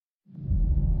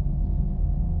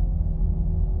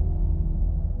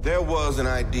There was an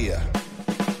idea.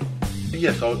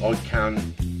 Yes, I can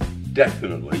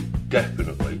definitely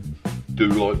do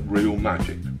like real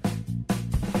magic.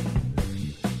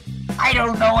 I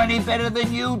don't know any better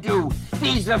than you do.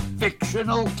 These are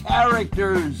fictional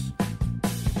characters.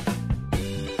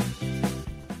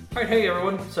 Alright, hey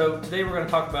everyone. So today we're going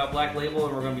to talk about Black Label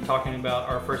and we're going to be talking about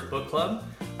our first book club.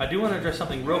 I do want to address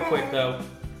something real quick though,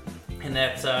 and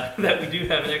that's that we do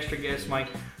have an extra guest.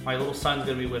 My little son's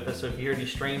going to be with us, so if you hear any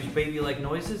strange baby-like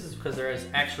noises, it's because there is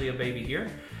actually a baby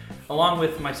here. Along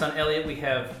with my son Elliot, we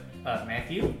have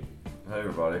Matthew. Hey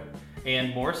everybody.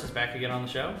 And Morris is back again on the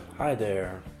show. Hi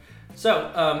there.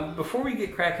 So, before we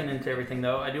get cracking into everything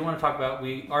though, I do want to talk about,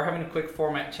 we are having a quick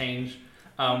format change.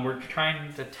 We're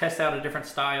trying to test out a different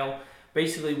style.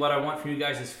 Basically what I want from you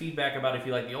guys is feedback about if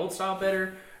you like the old style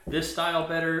better, this style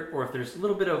better, or if there's a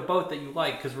little bit of both that you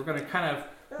like, because we're going to kind of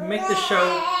make this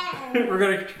show,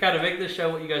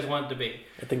 what you guys want it to be.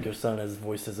 I think your son has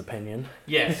voiced his opinion.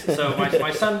 Yes, so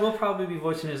my son will probably be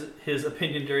voicing his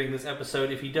opinion during this episode.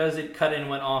 If he does it, cut in,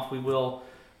 went off, we will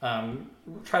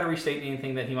try to restate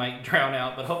anything that he might drown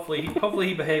out, but hopefully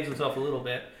he behaves himself a little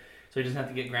bit, so he doesn't have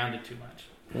to get grounded too much.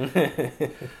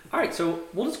 All right, so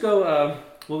we'll just go.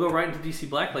 We'll go right into DC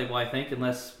Black Label, I think.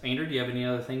 Unless Andrew, do you have any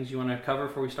other things you want to cover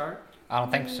before we start? I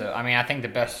don't think so. I mean, I think the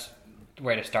best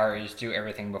way to start is do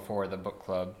everything before the book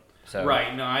club. So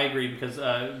right. No, I agree because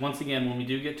once again, when we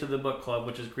do get to the book club,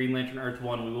 which is Green Lantern Earth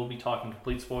 1, we will be talking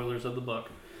complete spoilers of the book.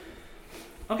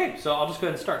 Okay, so I'll just go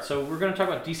ahead and start. So we're going to talk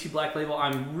about DC Black Label.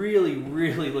 I'm really,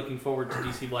 really looking forward to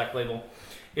DC Black Label.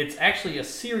 It's actually a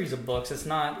series of books. It's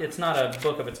not a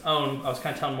book of its own. I was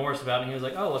kind of telling Morris about it, and he was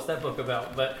like, "Oh, what's that book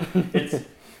about?" But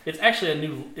it's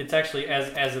actually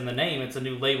as in the name, it's a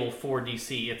new label for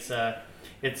DC.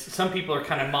 It's some people are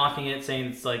kind of mocking it, saying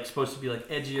it's like supposed to be like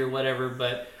edgy or whatever,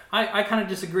 but I kind of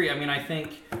disagree. I mean, I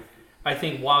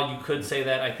think while you could say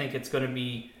that, I think it's going to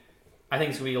be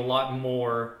a lot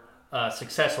more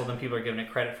successful than people are giving it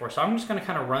credit for. So I'm just going to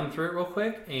kind of run through it real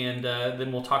quick, and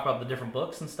then we'll talk about the different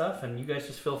books and stuff, and you guys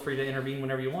just feel free to intervene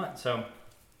whenever you want. So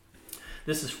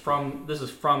this is from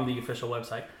the official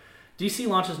website. DC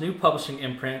launches new publishing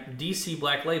imprint, DC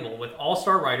Black Label, with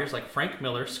all-star writers like Frank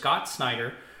Miller, Scott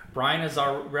Snyder, Brian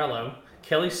Azzarello,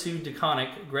 Kelly Sue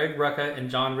DeConnick, Greg Rucka, and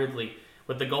John Ridley,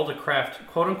 with the goal to craft,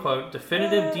 quote-unquote,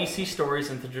 definitive DC stories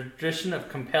in the tradition of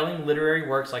compelling literary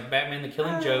works like Batman the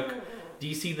Killing Joke,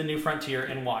 DC The New Frontier,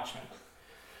 and Watchmen.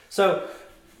 So,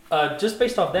 just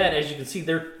based off that, as you can see,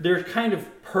 they're kind of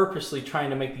purposely trying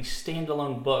to make these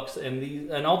standalone books,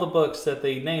 and all the books that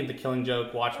they named, The Killing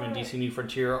Joke, Watchmen, DC New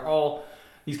Frontier, are all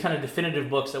these kind of definitive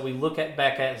books that we look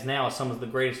back at as now as some of the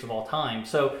greatest of all time.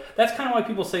 So that's kind of why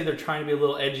people say they're trying to be a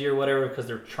little edgy or whatever, because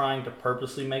they're trying to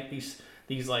purposely make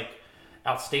these like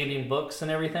outstanding books and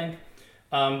everything.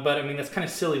 But I mean, that's kind of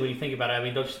silly when you think about it. I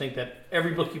mean, don't you think that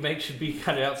every book you make should be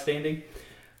kind of outstanding?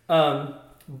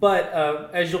 But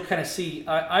as you'll kind of see,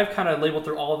 I've kind of labeled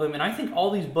through all of them, and I think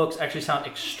all these books actually sound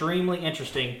extremely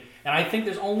interesting. And I think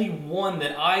there's only one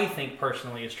that I think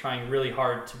personally is trying really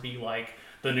hard to be like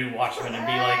the new Watchmen and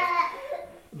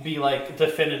be like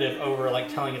definitive over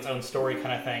like telling its own story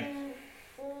kind of thing.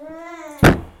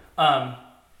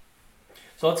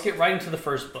 So let's get right into the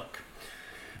first book.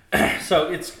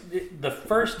 So the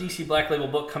first DC Black Label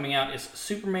book coming out is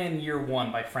Superman Year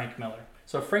One by Frank Miller.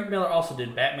 So Frank Miller also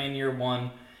did Batman Year One.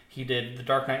 He did The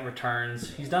Dark Knight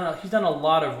Returns. He's done a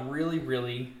lot of really,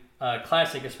 really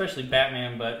classic, especially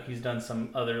Batman, but he's done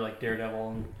some other like Daredevil.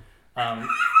 And,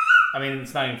 I mean,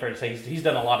 it's not even fair to say he's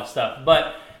done a lot of stuff.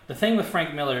 But the thing with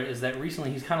Frank Miller is that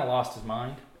recently he's kind of lost his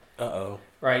mind. Uh-oh.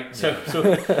 Right.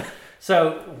 Yeah.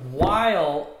 So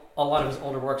while a lot of his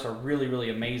older works are really, really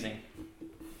amazing,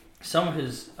 some of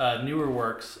his newer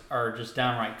works are just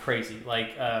downright crazy.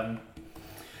 Like,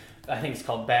 I think it's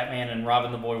called Batman and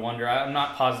Robin the Boy Wonder. I'm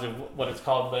not positive what it's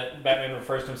called, but Batman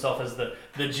refers to himself as the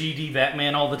GD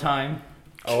Batman all the time.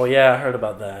 Oh, yeah, I heard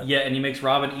about that. Yeah, and he makes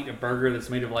Robin eat a burger that's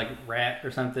made of, like, rat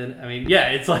or something. I mean, yeah,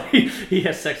 it's like he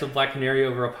has sex with Black Canary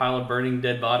over a pile of burning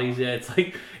dead bodies. Yeah,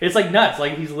 it's like nuts.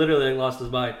 Like, he's literally lost his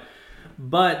mind.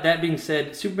 But that being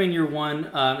said, Superman Year One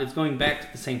is going back to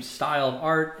the same style of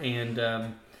art and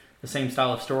the same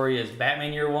style of story as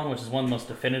Batman Year One, which is one of the most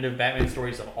definitive Batman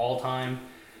stories of all time.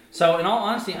 So, in all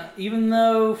honesty, even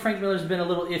though Frank Miller's been a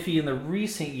little iffy in the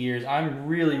recent years, I'm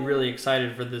really, really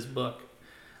excited for this book.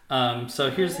 So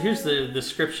here's the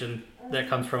description that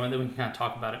comes from it, then we can kind of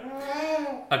talk about it.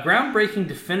 A groundbreaking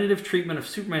definitive treatment of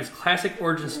Superman's classic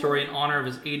origin story in honor of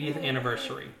his 80th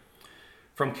anniversary.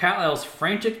 From Kal-El's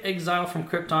frantic exile from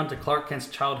Krypton to Clark Kent's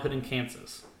childhood in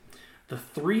Kansas. The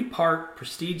 3-part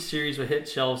prestige series will hit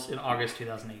shelves in August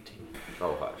 2018.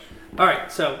 Oh, hush. All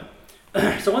right, so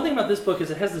one thing about this book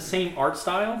is it has the same art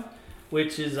style,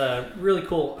 which is really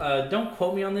cool. Don't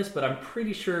quote me on this, but I'm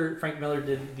pretty sure Frank Miller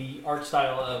did the art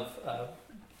style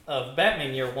of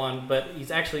Batman Year One, but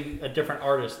he's actually a different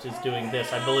artist is doing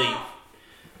this, I believe.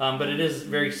 But it is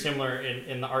very similar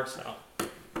in the art style.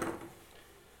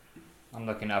 I'm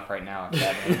looking up right now at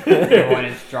Batman. The one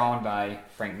is drawn by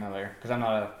Frank Miller because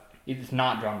it's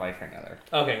not drawn by Frank Miller.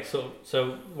 Okay,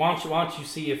 so why don't you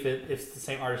see if it's the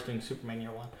same artist doing Superman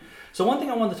Year One? So one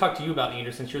thing I wanted to talk to you about,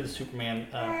 Andrew, since you're the Superman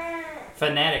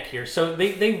fanatic here. So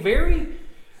they very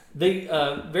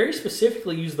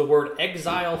specifically use the word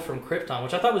exile from Krypton,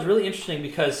 which I thought was really interesting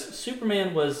because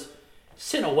Superman was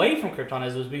sent away from Krypton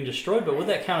as it was being destroyed. But would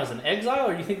that count as an exile,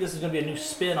 or do you think this is going to be a new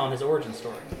spin on his origin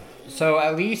story? So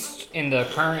at least in the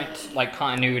current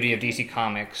continuity of DC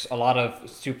Comics, a lot of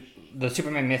the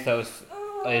Superman mythos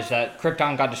is that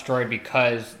Krypton got destroyed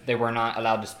because they were not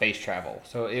allowed to space travel.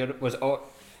 So it was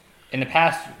in the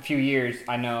past few years.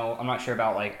 I'm not sure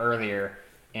about earlier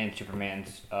in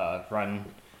Superman's run,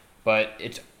 but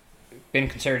it's been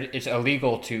considered it's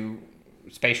illegal to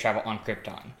space travel on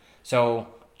Krypton. So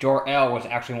Jor-El was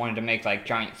actually wanting to make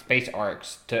giant space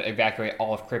arcs to evacuate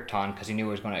all of Krypton because he knew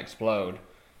it was going to explode.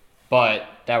 But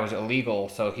that was illegal,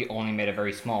 so he only made a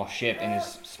very small ship in his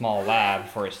small lab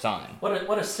for his son.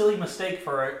 What a silly mistake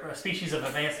for a species of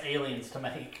advanced aliens to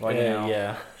make. Well,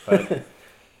 Yeah.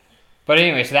 But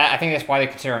anyway, so I think that's why they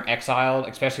consider him exiled,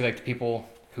 especially the people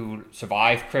who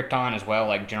survived Krypton as well,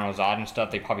 like General Zod and stuff.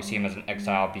 They probably see him as an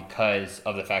exile because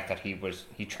of the fact that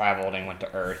he traveled and went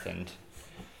to Earth and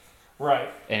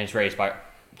is raised by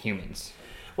humans.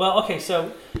 Well, okay,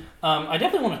 so I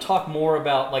definitely want to talk more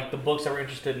about the books that we're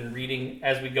interested in reading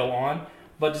as we go on.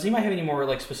 But does anybody have any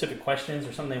more specific questions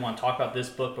or something they want to talk about this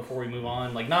book before we move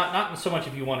on? Not so much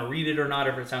if you want to read it or not,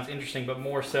 if it sounds interesting, but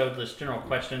more so just general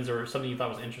questions or something you thought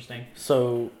was interesting.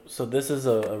 So this is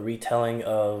a retelling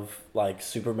of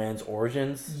Superman's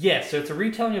origins? Yes, so it's a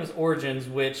retelling of his origins,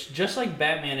 which just like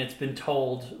Batman, it's been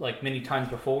told many times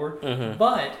before. Mm-hmm.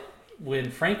 But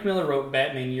when Frank Miller wrote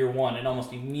Batman Year One, it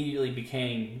almost immediately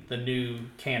became the new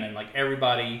canon.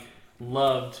 Everybody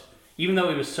loved, even though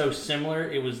it was so similar,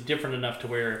 it was different enough to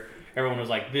where everyone was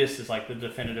this is the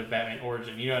definitive Batman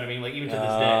origin. You know what I mean? Even to this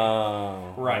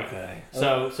day. Right. Okay.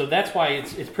 So that's why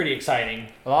it's pretty exciting.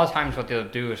 A lot of times what they'll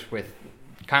do is with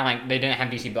they didn't have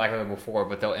DC Black Label before,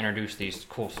 but they'll introduce these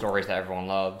cool stories that everyone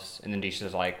loves, and then DC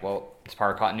is well, it's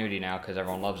part of continuity now because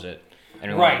everyone loves it.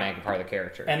 And we want to make it part of the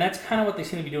character. And that's kind of what they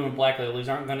seem to be doing in Black Label. These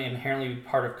aren't going to inherently be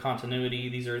part of continuity.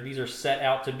 These are set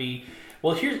out to be...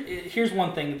 Well, here's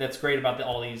one thing that's great about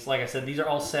all these. Like I said, these are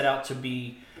all set out to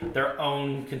be their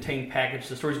own contained package.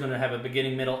 The story's going to have a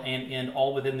beginning, middle, and end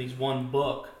all within these one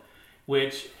book,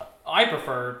 which I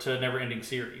prefer to a never-ending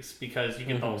series because you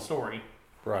get the whole story.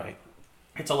 Right.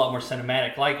 It's a lot more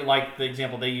cinematic. Like the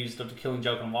example they used of the Killing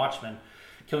Joke and Watchmen.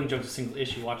 Killing Joke's a single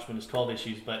issue. Watchmen is 12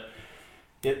 issues, but...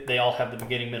 they all have the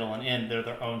beginning, middle, and end. They're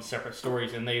their own separate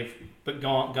stories, and they've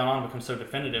gone on to become so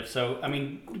definitive. So,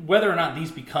 whether or not these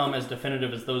become as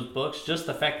definitive as those books, just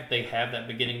the fact that they have that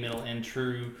beginning, middle, and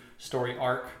true story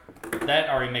arc, that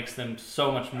already makes them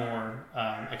so much more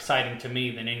exciting to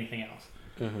me than anything else.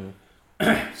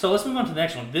 Mm-hmm. So let's move on to the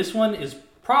next one. This one is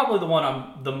probably the one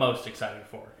I'm the most excited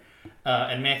for.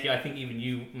 And Matthew, I think even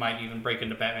you might even break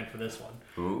into Batman for this one.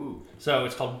 Ooh. So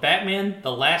it's called Batman: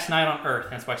 The Last Night on Earth,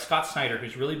 and it's by Scott Snyder,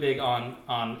 who's really big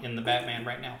in the Batman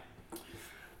right now.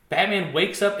 Batman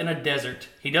wakes up in a desert.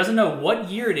 He doesn't know what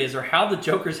year it is or how the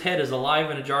Joker's head is alive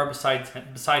in a jar beside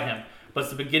him, but it's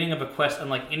the beginning of a quest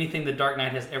unlike anything the Dark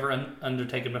Knight has ever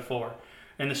undertaken before.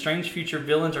 In the strange future,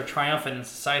 villains are triumphant and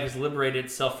society has liberated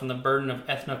itself from the burden of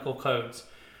ethnical codes.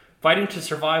 Fighting to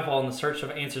survive while in the search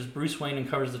of answers, Bruce Wayne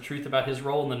uncovers the truth about his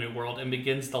role in the New World and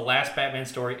begins the last Batman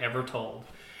story ever told.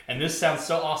 And this sounds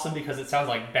so awesome because it sounds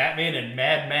like Batman and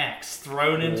Mad Max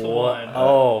thrown into one.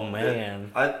 Oh, man.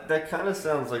 That kind of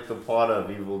sounds like the plot of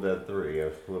Evil Dead 3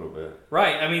 a little bit.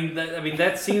 Right.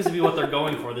 That seems to be what they're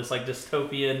going for. This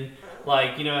dystopian,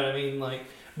 you know what I mean?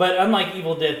 But unlike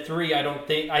Evil Dead 3,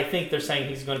 I think they're saying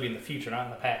he's going to be in the future, not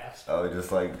in the past. Oh,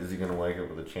 just is he going to wake up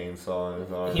with a chainsaw in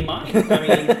his arm? He might.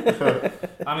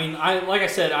 Like I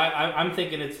said, I'm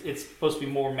thinking it's supposed to be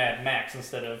more Mad Max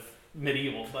instead of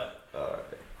medieval, but. All right.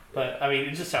 But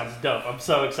it just sounds dope. I'm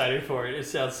so excited for it. It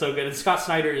sounds so good. And Scott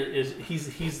Snyder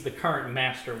he's the current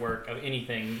masterwork of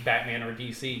anything Batman or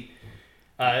DC.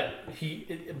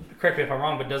 Correct me if I'm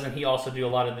wrong, but doesn't he also do a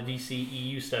lot of the DC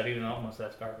EU stuff, even though most of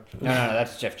that's garbage? No,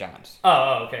 that's Jeff Johns.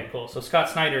 Oh, okay, cool. So Scott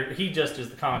Snyder, he just is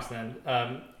the comics then.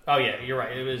 Oh yeah, you're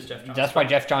right. It is Jeff Johns. That's why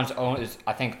Jeff Johns is,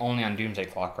 I think, only on Doomsday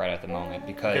Clock right at the moment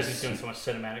because he's doing so much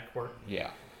cinematic work. Yeah.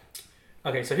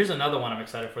 Okay, so here's another one I'm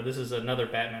excited for. This is another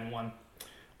Batman one.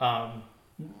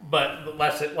 But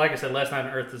like I said, Last Night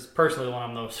on Earth is personally the one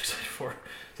I'm the most excited for.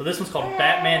 So this one's called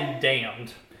Batman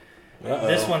Damned. Uh-oh.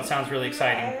 This one sounds really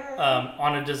exciting.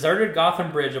 On a deserted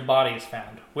Gotham bridge, a body is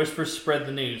found. Whispers spread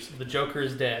the news. The Joker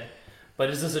is dead. But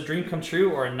is this a dream come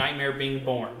true or a nightmare being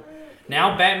born?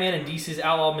 Now Batman and DC's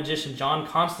outlaw magician John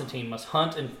Constantine must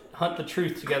hunt the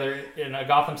truth together in a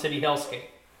Gotham City hellscape.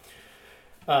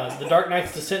 The Dark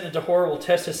Knight's descent into horror will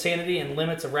test his sanity and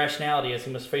limits of rationality as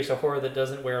he must face a horror that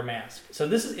doesn't wear a mask. So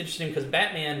this is interesting because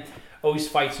Batman always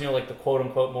fights, like the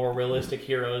quote-unquote more realistic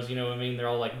heroes, you know what I mean? They're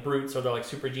all like brutes or they're like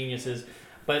super geniuses.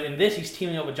 But in this, he's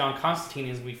teaming up with John Constantine and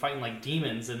he's going to be fighting like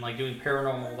demons and like doing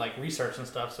paranormal like research and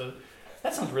stuff. So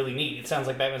that sounds really neat. It sounds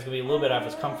like Batman's going to be a little bit out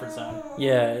of his comfort zone.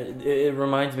 Yeah, it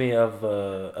reminds me of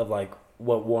like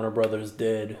what Warner Brothers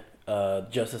did,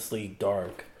 Justice League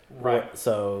Dark. Right.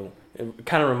 So it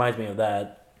kind of reminds me of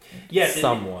that. Yes,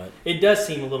 somewhat. It does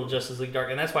seem a little Justice League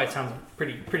Dark, and that's why it sounds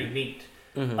pretty neat.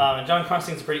 Mm-hmm. And John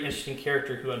Constantine's a pretty interesting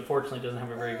character who unfortunately doesn't have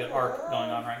a very good arc going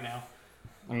on right now.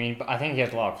 I mean, I think he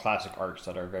has a lot of classic arcs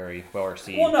that are very well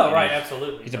received. Well, no, right,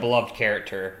 absolutely. He's a beloved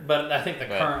character. But I think the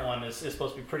current one is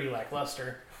supposed to be pretty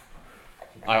lackluster.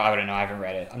 I wouldn't know. I haven't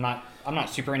read it. I'm not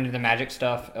super into the magic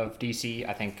stuff of DC.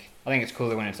 I think it's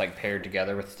cooler when it's like paired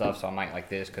together with stuff. So I might like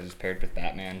this because it's paired with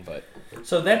Batman. But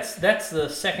so that's the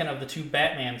second of the two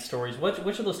Batman stories.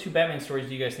 Which of those two Batman stories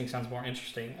do you guys think sounds more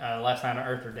interesting? Last Night on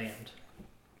Earth or Damned?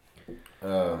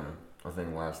 I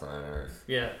think Last Night on Earth.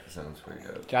 Yeah, sounds pretty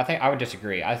good. I think I would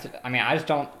disagree. I just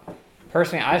don't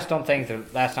think the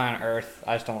Last Night on Earth.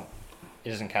 It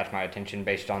doesn't catch my attention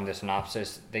based on the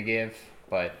synopsis they give.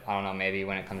 But I don't know. Maybe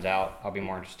when it comes out, I'll be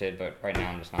more interested. But right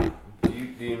now, I'm just not.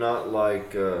 Do you not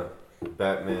like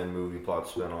Batman movie plot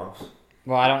spinoffs?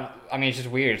 Well, I don't. I mean, it's just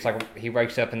weird. It's like he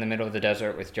wakes up in the middle of the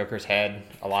desert with Joker's head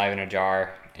alive in a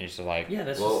jar, and it's just like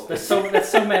that's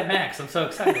so Mad Max. I'm so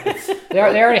excited. they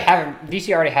already have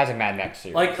DC already has a Mad Max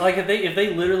series. Like if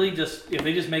they literally just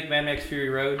make Mad Max Fury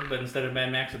Road, but instead of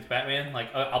Mad Max it's Batman,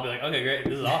 like I'll be like, okay, great,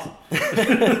 this is awesome.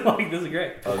 Like this is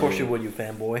great. Of course you would, you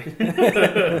fanboy.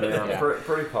 Yeah.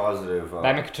 Pretty positive.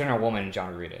 Batman could turn a woman and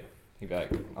John read it. He'd be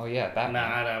like, oh yeah, Batman.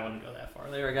 Nah, I wouldn't go that far.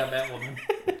 They already got Batwoman.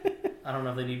 I don't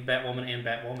know if they need Batwoman and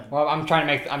Batwoman. Well, I'm trying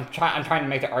to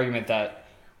make the argument that.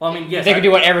 Well, I mean, yes, they can do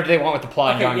whatever they want with the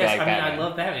plot. Okay, and John yes, be like Batman. I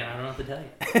love Batman. I don't know what to tell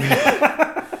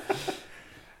you.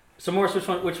 So, Morris,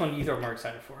 which one do you are more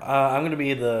excited for? I'm gonna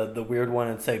be the weird one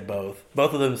and say both.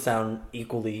 Both of them sound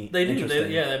equally interesting.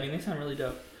 They sound really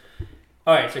dope.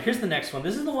 All right, so here's the next one.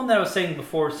 This is the one that I was saying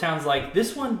before. Sounds like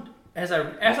this one. As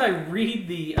I read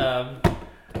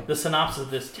the synopsis of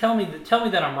this, tell me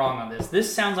that I'm wrong on this.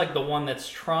 This sounds like the one that's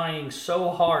trying so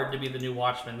hard to be the new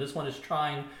Watchmen. This one is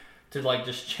trying to like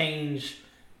just change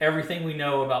everything we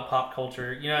know about pop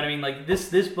culture. You know what I mean? Like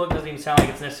this book doesn't even sound like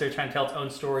it's necessarily trying to tell its own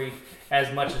story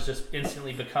as much as just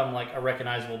instantly become like a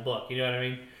recognizable book. You know what I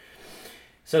mean?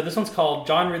 So this one's called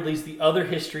John Ridley's The Other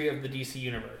History of the DC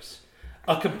Universe,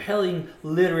 a compelling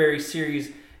literary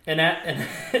series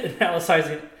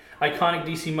analyzing iconic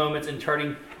DC moments and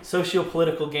charting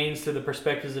socio-political gains through the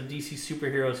perspectives of DC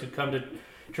superheroes who come to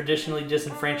traditionally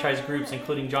disenfranchised groups,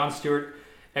 including Jon Stewart,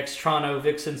 Extrano,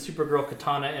 Vixen, Supergirl,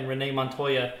 Katana, and Renee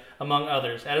Montoya, among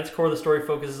others. At its core, the story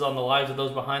focuses on the lives of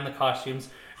those behind the costumes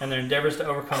and their endeavors to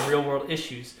overcome real-world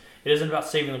issues. It isn't about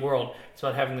saving the world. It's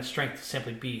about having the strength to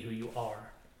simply be who you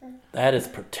are. That is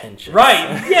pretentious.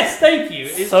 Right. Yes, thank you.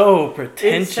 So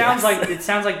pretentious. It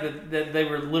sounds like that they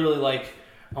were literally like,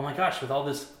 oh my gosh, with all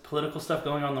this political stuff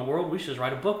going on in the world, we should just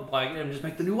write a book and just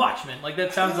make the new Watchmen. Like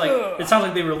that sounds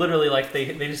like they were literally like they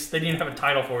didn't even have a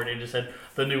title for it. They just said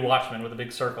the new Watchmen with a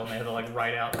big circle, and they had to like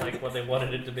write out like what they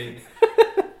wanted it to be.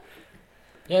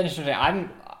 Yeah, interesting.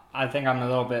 I think I'm a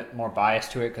little bit more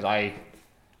biased to it because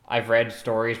I've read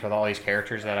stories with all these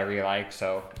characters that I really like,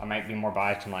 so I might be more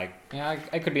biased. I'm like, yeah,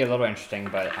 it could be a little interesting,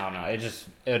 but I don't know. It just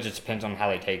depends on how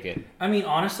they take it. I mean,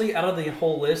 honestly, out of the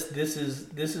whole list, this is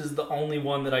the only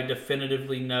one that I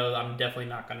definitively know I'm definitely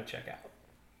not going to check out.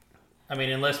 I mean,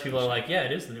 unless people are like, yeah,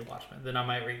 it is the new Watchmen, then I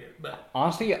might read it. But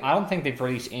honestly, I don't think they've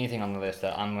released anything on the list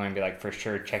that I'm going to be like for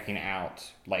sure checking out,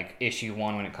 like issue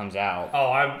 1 when it comes out.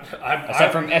 Oh,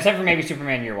 except for maybe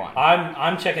Superman Year 1.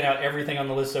 I'm checking out everything on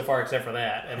the list so far except for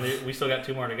that, and we still got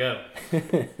 2 more to go.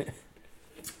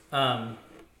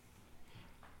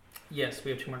 Yes,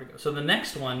 we have 2 more to go. So the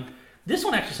next one, this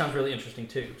one actually sounds really interesting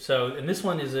too. So, and this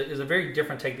one is a very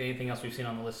different take than anything else we've seen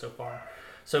on the list so far.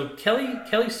 So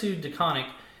Kelly Sue DeConnick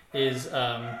is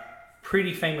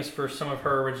pretty famous for some of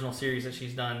her original series that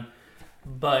she's done,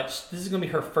 but this is going to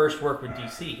be her first work with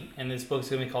DC, and this book is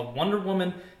going to be called Wonder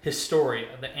Woman Historia,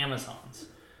 The Amazons.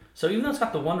 So even though it's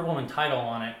got the Wonder Woman title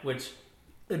on it, which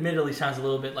admittedly sounds a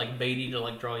little bit like baity to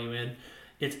like draw you in,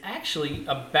 it's actually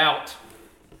about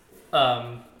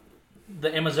the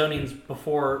Amazonians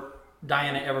before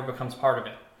Diana ever becomes part of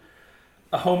it.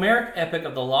 A Homeric epic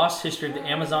of the lost history of the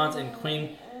Amazons and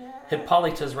Queen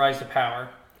Hippolyta's rise to power.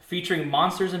 Featuring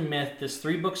monsters and myth, this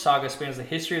 3-book saga spans the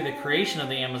history of the creation of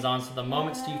the Amazons to the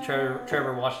moment Steve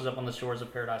Trevor washes up on the shores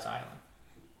of Paradise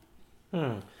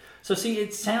Island. So see,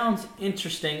 it sounds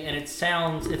interesting, and it's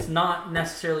not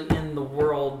necessarily in the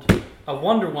world of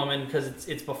Wonder Woman because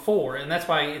it's before, and that's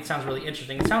why it sounds really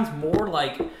interesting. It sounds more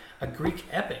like a Greek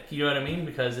epic, you know what I mean?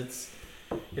 Because it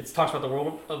talks about the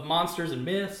world of monsters and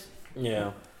myths.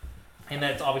 Yeah. And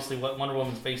that's obviously what Wonder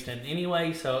Woman's based in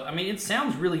anyway. So, I mean, it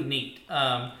sounds really neat.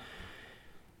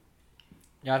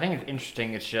 Yeah, I think it's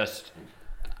interesting. It's just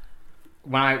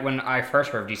when I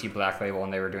first heard of DC Black Label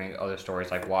and they were doing other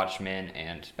stories like Watchmen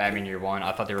and Batman Year One,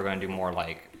 I thought they were going to do more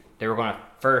like they were going to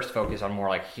first focus on more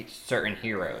like certain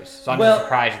heroes. So I'm just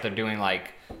surprised that they're doing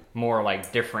like more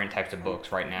like different types of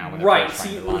books right now. When they're first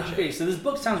trying to launch it. So this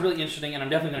book sounds really interesting, and I'm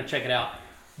definitely going to check it out.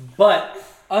 But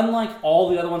unlike all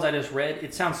the other ones I just read,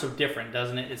 it sounds so different,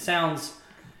 doesn't it? It sounds.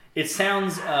 It's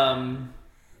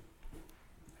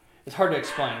hard to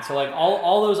explain. So like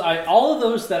all of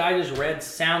those that I just read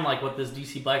sound like what this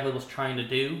DC Black Label is trying to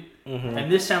do,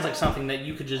 and this sounds like something that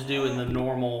you could just do in the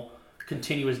normal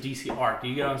continuous DC arc. Do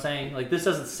you get what I'm saying? Like this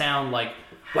doesn't sound like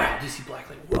wow DC Black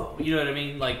Label. Whoa, you know what I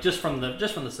mean? Like just from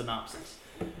the synopsis.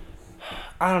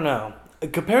 I don't know.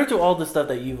 Compared to all the stuff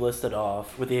that you've listed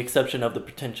off, with the exception of the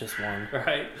pretentious one,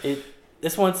 Right.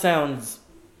 This one sounds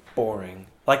boring.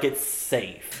 Like it's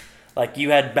safe. Like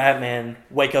you had Batman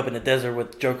wake up in the desert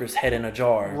with Joker's head in a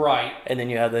jar. Right. And then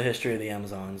you have the history of the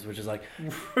Amazons, which is like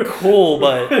cool,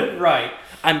 but right.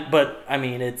 I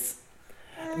mean, it's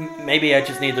maybe I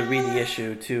just need to read the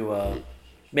issue to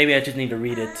maybe I just need to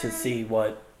read it to see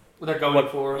what they're going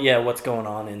for. Yeah, what's going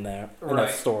on in there in Right.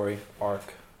 that story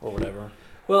arc or whatever.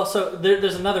 Well, so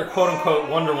there's another quote-unquote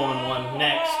Wonder Woman one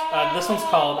next. This one's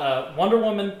called Wonder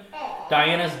Woman,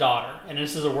 Diana's Daughter, and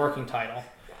this is a working title.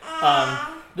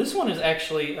 This one is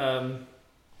actually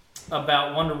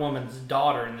about Wonder Woman's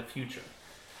daughter in the future.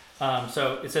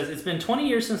 So it says, it's been 20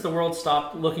 years since the world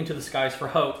stopped looking to the skies for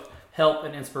hope, help,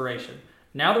 and inspiration.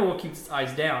 Now the world keeps its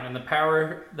eyes down, and the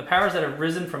powers that have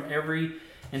risen from every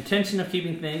intention of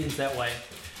keeping things that way.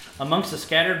 Amongst the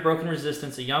scattered, broken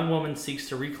resistance, a young woman seeks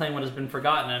to reclaim what has been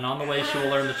forgotten, and on the way she will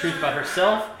learn the truth about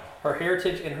herself, her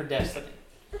heritage, and her destiny.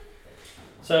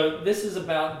 So this is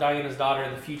about Diana's daughter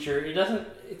in the future.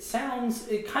 It sounds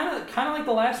kind of like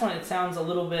the last one. It sounds a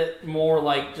little bit more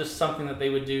like just something that they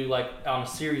would do like on a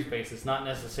series basis, not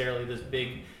necessarily this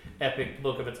big epic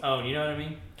book of its own. You know what I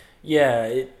mean?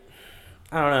 Yeah,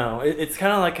 I don't know. It's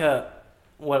kind of like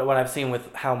what I've seen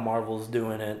with how Marvel's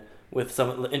doing it with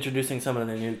introducing some of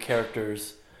the new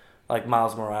characters, like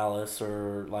Miles Morales,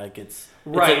 or like it's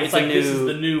like this is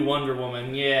the new Wonder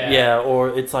Woman. Yeah, or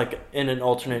it's like in an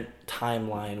alternate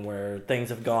timeline where things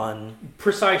have gone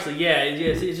precisely. Yeah,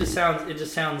 it just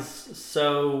sounds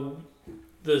so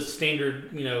the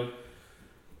standard.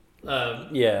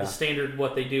 The standard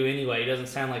what they do anyway. It doesn't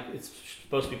sound like it's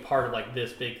supposed to be part of like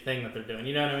this big thing that they're doing.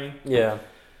 You know what I mean? Yeah.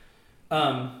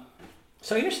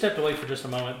 So I just stepped away for just a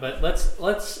moment, but let's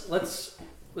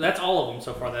that's all of them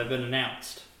so far that have been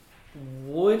announced.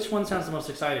 Which one sounds the most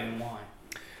exciting and why?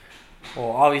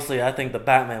 Well, obviously, I think the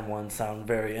Batman ones sound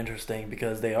very interesting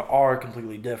because they are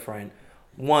completely different.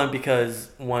 One,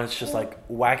 because one's just like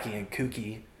wacky and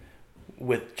kooky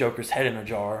with Joker's head in a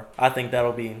jar. I think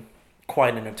that'll be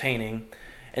quite entertaining.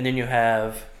 And then you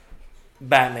have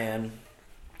Batman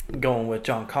going with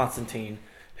John Constantine,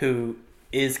 who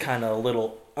is kind of a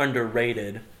little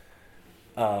underrated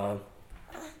compared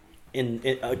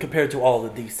to all the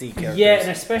DC characters. Yeah, and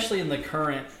especially in the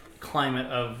current climate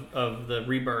of the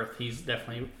rebirth, he's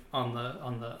definitely on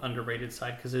the underrated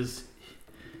side because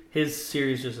his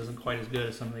series just isn't quite as good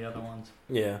as some of the other ones.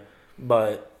 Yeah,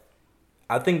 but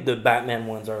I think the Batman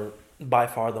ones are by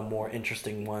far the more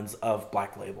interesting ones of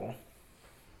Black Label.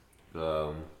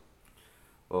 What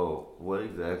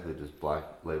exactly does Black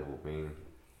Label mean?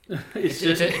 It's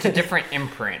a different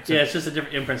imprint. Yeah, it's just a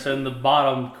different imprint. So in the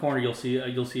bottom corner, you'll see a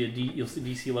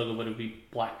DC logo, but it would be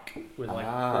black with like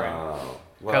gray. Wow.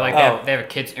 They have a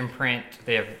kid's imprint.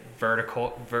 They have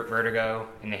Vertigo,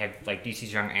 and they have like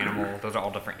DC's Young Animal. Those are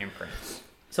all different imprints.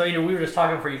 So we were just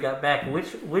talking before you got back.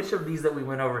 Which of these that we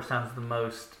went over sounds the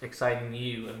most exciting to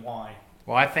you, and why?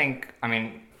 Well, I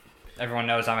mean, everyone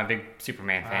knows I'm a big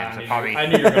Superman fan, so probably I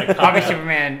knew you were going to probably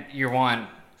Superman Year One.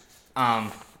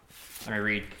 Let me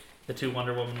read the two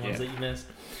Wonder Woman ones that you missed.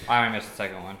 I only missed the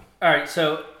second one. All right,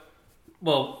 so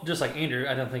well, just like Andrew,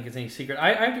 I don't think it's any secret.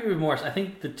 I have to agree with Morris. I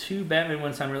think the two Batman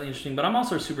ones sound really interesting, but I'm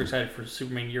also super excited for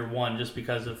Superman Year One just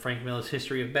because of Frank Miller's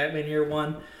history of Batman Year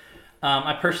One.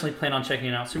 I personally plan on checking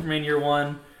out Superman Year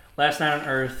One, Last Night on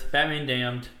Earth, Batman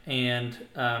Damned, and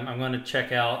I'm going to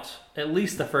check out at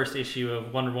least the first issue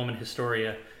of Wonder Woman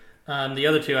Historia. The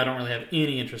other two I don't really have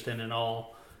any interest in at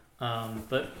all.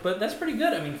 But that's pretty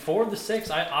good. I mean, 4 of the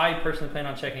 6 I personally plan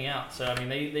on checking out. So, I mean,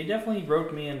 they definitely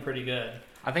roped me in pretty good.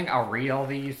 I think I'll read all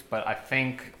these, but I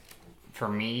think for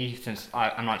me, since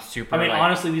I'm not super. I mean,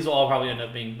 honestly, these will all probably end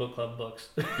up being book club books.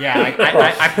 Yeah,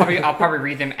 I'll probably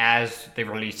read them as they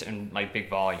release in like big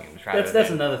volumes.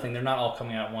 That's another thing. They're not all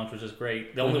coming out at once, which is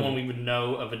great. The only one we would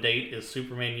know of a date is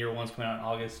Superman Year One's coming out in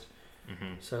August,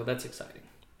 so that's exciting.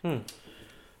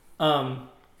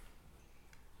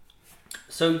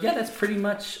 So yeah, that's pretty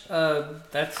much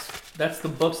that's the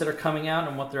books that are coming out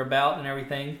and what they're about and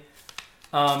everything.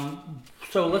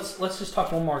 So let's just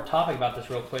talk one more topic about this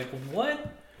real quick.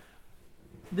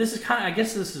 This is kind of, I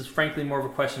guess this is frankly more of a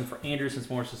question for Andrew since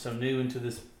Morris is so new into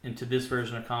this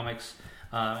version of comics,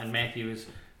 and Matthew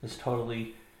is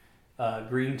totally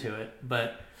green to it.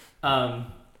 But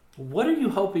what are you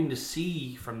hoping to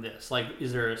see from this? Like,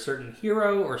 is there a certain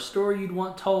hero or story you'd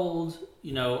want told?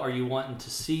 You know, are you wanting to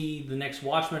see the next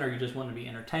Watchmen? Or are you just wanting to be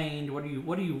entertained? What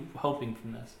are you hoping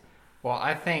from this? Well,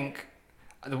 I think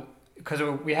because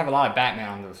we have a lot of Batman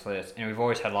on this list, and we've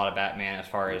always had a lot of Batman as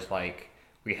far as like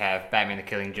we have Batman the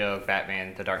Killing Joke,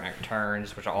 Batman the Dark Knight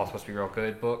Returns, which are all supposed to be real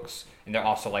good books, and they're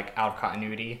also like out of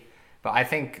continuity. But I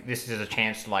think this is a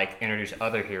chance to like introduce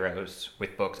other heroes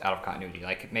with books out of continuity.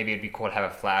 Like maybe it'd be cool to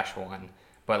have a Flash one,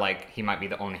 but like he might be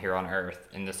the only hero on Earth,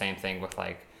 and the same thing with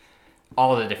like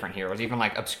all the different heroes, even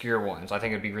like obscure ones. I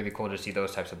think it'd be really cool to see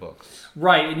those types of books.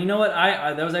 Right, and you know what?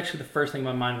 I that was actually the first thing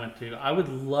my mind went to. I would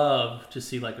love to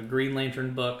see like a Green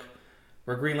Lantern book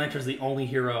where Green Lantern's the only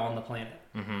hero on the planet.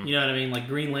 You know what I mean? Like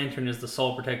Green Lantern is the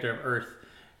sole protector of Earth.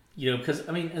 You know, because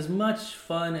I mean, as much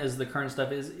fun as the current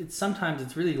stuff is, sometimes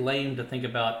it's really lame to think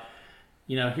about.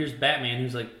 You know, here's Batman,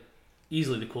 who's like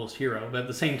easily the coolest hero, but at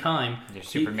the same time,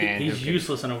 Superman. He's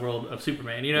useless in a world of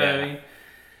Superman. You know what I mean?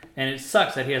 And it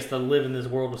sucks that he has to live in this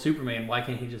world with Superman. Why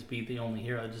can't he just be the only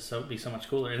hero? It'd just be so much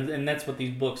cooler. And that's what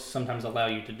these books sometimes allow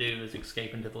you to do, is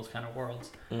escape into those kind of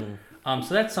worlds. So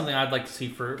that's something I'd like to see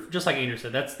for, just like Andrew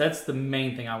said, that's the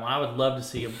main thing I want. I would love to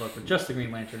see a book with just the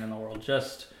Green Lantern in the world.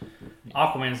 Just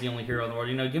Aquaman's the only hero in the world.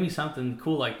 You know, give me something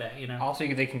cool like that, you know? Also,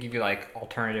 they can give you like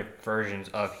alternative versions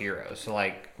of heroes. So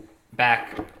like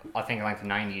back, I think in like the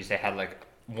 90s, they had like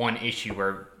one issue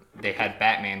where they had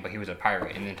Batman, but he was a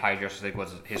pirate, and the entire Justice League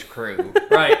was his crew.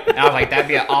 Right. And I was like, that'd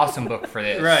be an awesome book for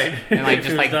this. Right. And like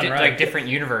just like right. like different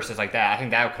universes like that. I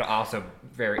think that could also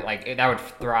that would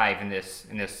thrive in this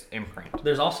imprint.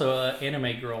 There's also an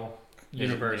anime girl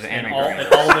universe, there's an and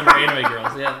anime all of them are anime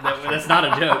girls. Yeah, that's not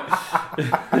a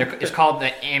joke. It's called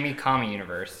the Ami-Kami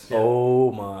universe.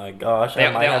 Oh my gosh, I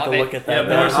might have to look at that.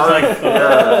 Yeah, Morris is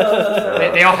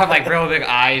like, they all have like real big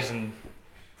eyes and.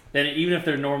 And even if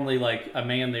they're normally like a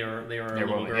man, they were a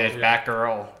little girl. There's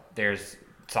Batgirl. There's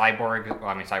Cyborg. Well,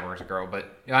 I mean, Cyborg's a girl, but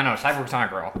I know Cyborg's not a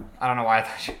girl. I don't know why I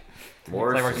thought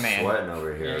Morris Cyborg's a is man. sweating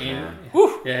over here, man.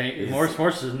 Yeah,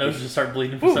 Morris's nose just started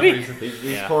bleeding for some reason.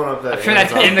 He's pulling up that. I'm sure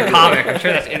that's in the comic. I'm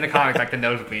sure that's in the comic, like the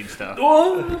nosebleed stuff.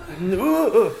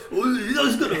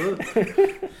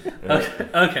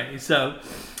 Okay, so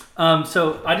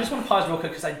I just want to pause real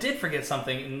quick because I did forget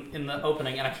something in the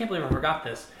opening, and I can't believe I forgot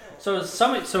this. So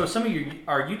some of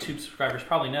our YouTube subscribers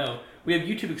probably know we have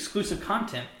YouTube exclusive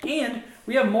content, and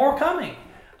we have more coming.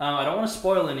 I don't want to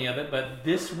spoil any of it, but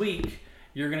this week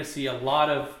you're going to see a lot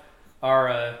of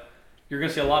our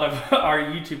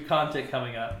YouTube content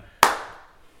coming up.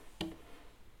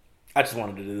 I just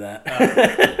wanted to do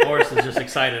that. Morris is just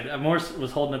excited. Morris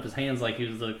was holding up his hands like he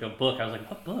was like a book. I was like,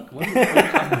 what book? What are you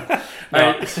talking about? All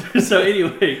right. So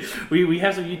anyway, we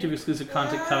have some YouTube exclusive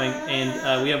content coming,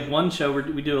 and we have one show where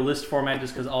we do a list format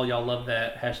just because all y'all love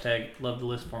that hashtag love the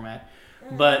list format.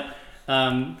 But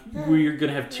we're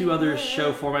gonna have 2 other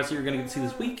show formats that you're gonna get to see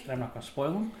this week. And I'm not gonna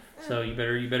spoil them, so you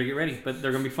better get ready. But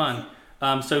they're gonna be fun.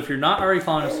 So if you're not already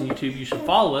following us on YouTube, you should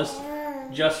follow us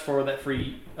just for that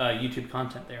free YouTube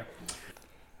content there.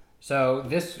 So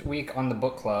this week on the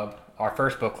book club, our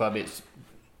first book club is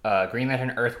Green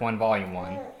Lantern Earth 1 Volume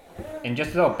 1. And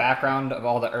just a little background of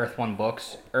all the Earth 1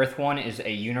 books. Earth 1 is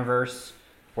a universe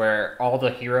where all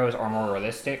the heroes are more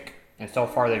realistic. And so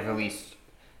far they've released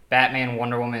Batman,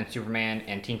 Wonder Woman, Superman,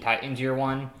 and Teen Titans Year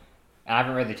 1. And I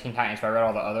haven't read the Teen Titans, but I read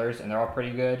all the others, and they're all pretty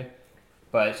good.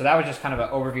 But so that was just kind of an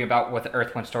overview about what the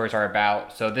Earth 1 stories are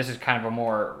about. So this is kind of a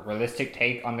more realistic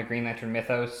take on the Green Lantern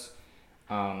mythos.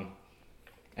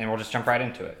 and we'll just jump right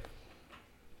into it.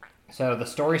 So the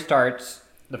story starts.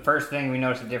 The first thing we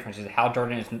notice the difference is Hal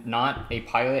Jordan is not a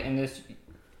pilot in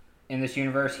this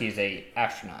universe. He's a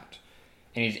astronaut,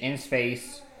 and he's in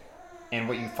space. And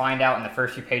what you find out in the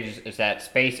first few pages is that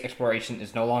space exploration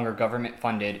is no longer government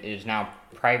funded. It is now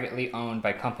privately owned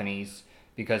by companies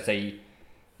because they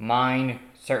mine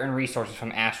certain resources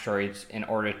from asteroids in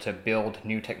order to build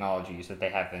new technologies that they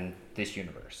have in this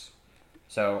universe.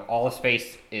 So all of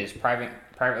space is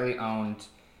privately owned,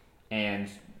 and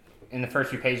in the first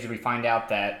few pages we find out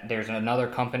that there's another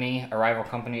company, a rival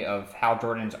company of Hal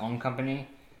Jordan's own company,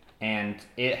 and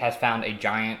it has found a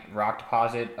giant rock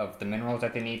deposit of the minerals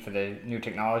that they need for the new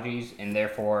technologies, and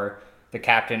therefore the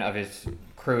captain of his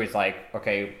crew is like,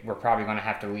 okay, we're probably going to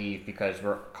have to leave because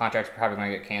contracts are probably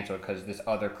going to get canceled because this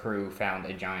other crew found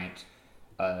a giant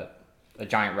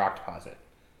rock deposit.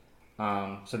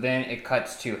 So then it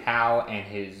cuts to Hal and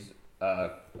his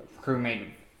crewmate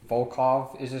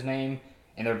Volkov is his name,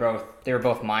 and they were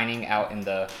both mining out in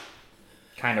the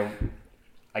kind of,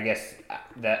 I guess,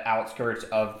 the outskirts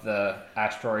of the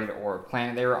asteroid or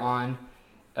planet they were on.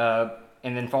 And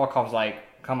then Volkov's like,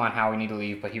 come on, Hal, we need to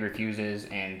leave, but he refuses,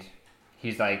 and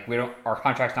he's like, our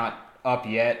contract's not up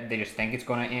yet, they just think it's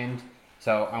going to end,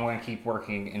 so I'm going to keep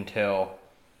working until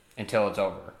it's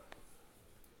over.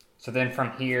 So then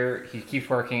from here, he keeps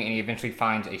working, and he eventually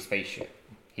finds a spaceship.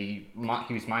 He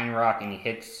was mining rock, and he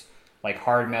hits like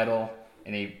hard metal,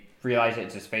 and he realize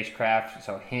it's a spacecraft,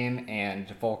 so him and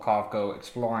Volkov go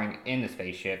exploring in the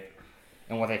spaceship,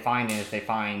 and what they find is they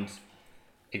find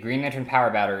a Green Lantern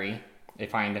power battery, they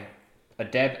find a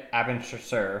dead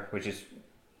Abin-Sur, which is,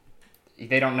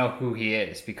 they don't know who he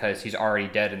is because he's already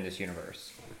dead in this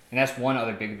universe. And that's one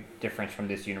other big difference from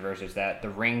this universe is that the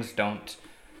rings don't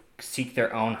seek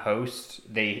their own host,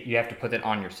 you have to put it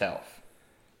on yourself.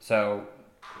 So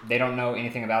they don't know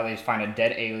anything about it, they just find a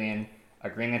dead alien, a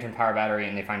Green Lantern power battery,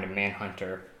 and they find a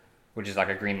Manhunter, which is like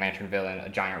a Green Lantern villain, a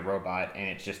giant robot, and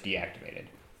it's just deactivated.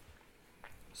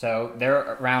 So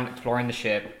they're around exploring the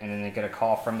ship, and then they get a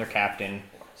call from their captain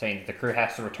saying that the crew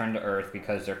has to return to Earth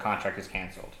because their contract is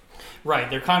canceled. Right,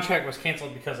 their contract was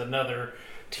canceled because another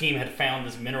team had found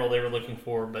this mineral they were looking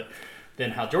for, but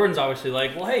then Hal Jordan's obviously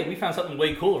like, well, hey, we found something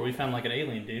way cooler. We found like an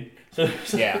alien, dude.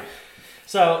 Yeah.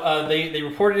 So they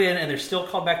reported in, and they're still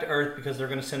called back to Earth because they're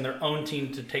going to send their own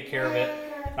team to take care of it.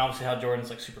 And obviously, Hal Jordan's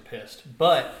like super pissed.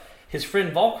 But his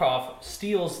friend Volkov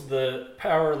steals the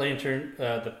power lantern,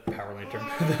 the power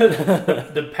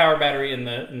battery in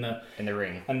the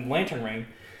ring, and the lantern ring.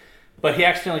 But he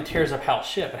accidentally tears up Hal's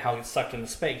ship, and Hal gets sucked into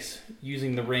space,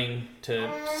 using the ring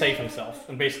to save himself,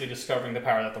 and basically discovering the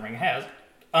power that the ring has.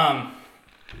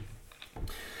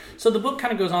 So the book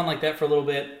kind of goes on like that for a little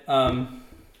bit.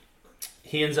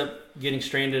 He ends up getting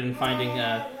stranded and finding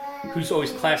who's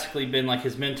always classically been like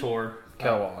his mentor.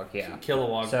 Kilowog, yeah.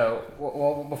 Kilowog. So,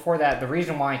 well, before that, the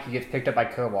reason why he gets picked up by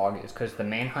Kilowog is because the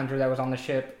Manhunter that was on the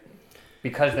ship,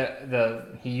 because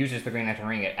he uses the Green Lantern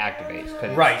ring, it activates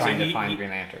because it's trying to find Green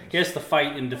Lanterns. He has to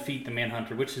fight and defeat the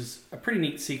Manhunter, which is a pretty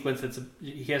neat sequence.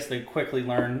 He has to quickly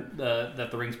learn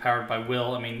that the ring's powered by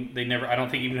will. I mean, I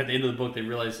don't think even at the end of the book they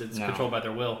realize it's controlled by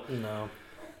their will. No.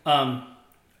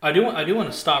 I do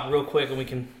want to stop real quick, and we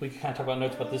can kind of talk about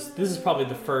notes about this. This is probably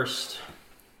the first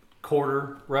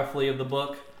quarter, roughly, of the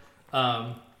book.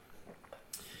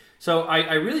 So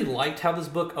I really liked how this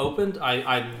book opened.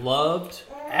 I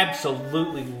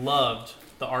absolutely loved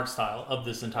the art style of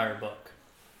this entire book.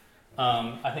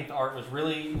 I think the art was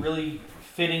really, really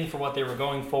fitting for what they were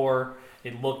going for.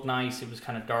 It looked nice. It was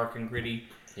kind of dark and gritty.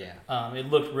 Yeah.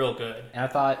 It looked real good. And I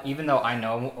thought, even though I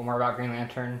know more about Green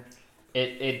Lantern,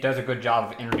 it does a good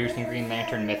job of introducing Green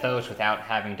Lantern mythos without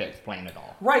having to explain it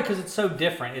all. Right, because it's so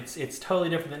different. It's totally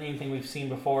different than anything we've seen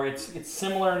before. It's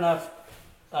similar enough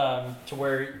to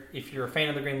where if you're a fan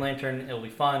of the Green Lantern, it'll be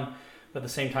fun, but at the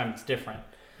same time, it's different.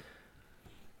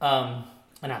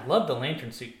 And I love the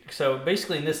lantern suit. So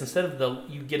basically in this, instead of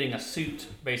you getting a suit,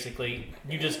 basically,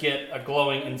 you just get a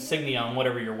glowing insignia on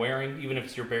whatever you're wearing, even if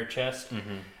it's your bare chest.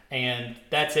 Mm-hmm. And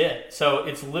that's it. So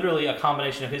it's literally a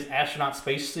combination of his astronaut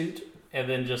spacesuit and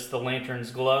then just the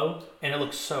lantern's glow, and it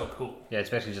looks so cool. Yeah,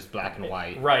 especially just black and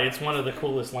white. Right, it's one of the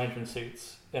coolest lantern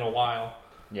suits in a while.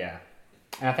 Yeah.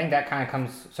 And I think that kind of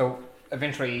comes... So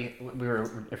eventually,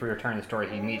 if we return to the story,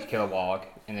 he meets Kilowog,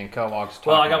 and then Kilowog's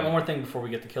talking... Well, I got one more thing before we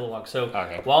get to Kilowog. So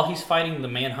while he's fighting the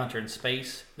Manhunter in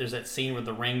space, there's that scene where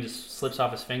the ring just slips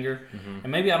off his finger. Mm-hmm.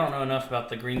 And maybe I don't know enough about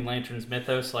the Green Lantern's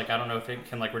mythos. Like, I don't know if it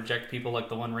can, like, reject people like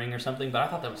the One Ring or something, but I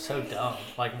thought that was so dumb.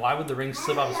 Like, why would the ring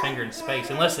slip off his finger in space?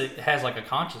 Unless it has, like, a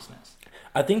consciousness.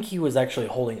 I think he was actually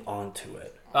holding on to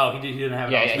it. Oh, he didn't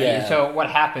have it on his Yeah. finger. So what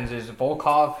happens is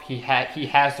Volkov, he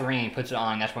has the ring, he puts it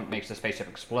on, and that's what makes the spaceship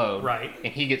explode. Right.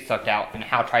 And he gets sucked out, and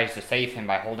Hal tries to save him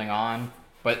by holding on,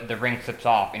 but the ring slips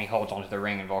off, and he holds onto the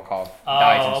ring, and Volkov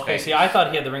dies in Oh, okay. space. See, I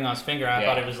thought he had the ring on his finger. I Yeah.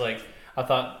 thought it was like I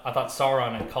thought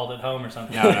Sauron had called it home or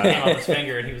something. No. It came off his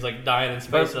finger, and he was like dying in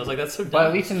space. And I was like, that's so dumb. But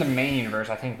at least in the main universe,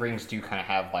 I think rings do kind of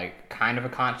have like kind of a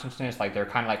consciousness. Like they're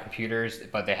kind of like computers,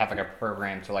 but they have like a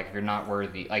program. So like if you're not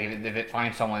worthy, like if it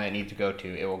finds someone that needs to go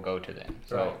to, it will go to them.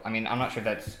 So Right. I mean, I'm not sure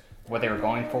that's what they were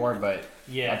going for, but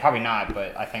Yeah. probably not.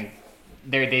 But I think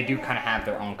they do kind of have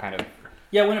their own kind of.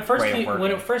 Yeah, when it first way of came, working.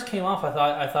 when it first came off,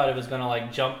 I thought it was gonna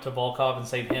like jump to Volkov and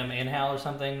save him and Hal or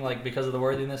something, like because of the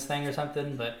worthiness thing or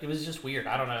something. But it was just weird.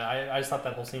 I don't know. I just thought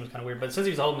that whole scene was kind of weird. But since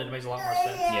he was holding it, it makes a lot more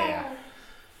sense. Yeah.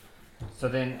 So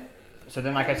then,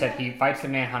 like I said, he fights the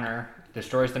Manhunter,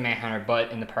 destroys the Manhunter, but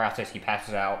in the process he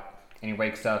passes out and he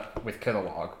wakes up with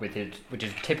Kilowog, which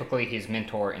is typically his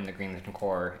mentor in the Green Lantern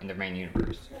Corps in the main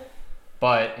universe.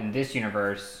 But in this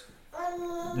universe,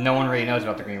 no one really knows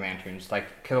about the Green Lanterns.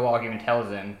 Like Kilowog even tells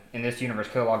him in this universe,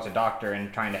 Kilowog's a doctor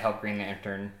and trying to help Green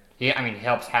Lantern. He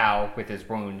helps Hal with his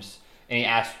wounds, and he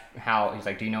asks Hal. He's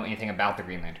like, "Do you know anything about the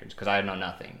Green Lanterns? Because I know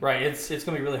nothing." Right. It's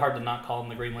gonna be really hard to not call them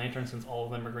the Green Lantern since all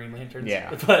of them are Green Lanterns.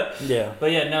 Yeah. But Yeah.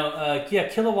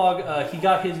 Kilowog. He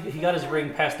got his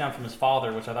ring passed down from his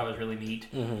father, which I thought was really neat.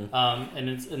 Mm-hmm.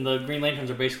 And the Green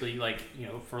Lanterns are basically like,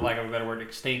 for lack of a better word,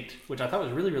 extinct, which I thought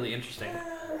was really, really interesting.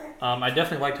 I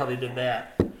definitely liked how they did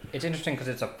that. It's interesting because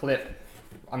it's a flip.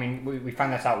 I mean, we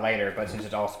find this out later, but since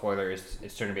it's all spoilers,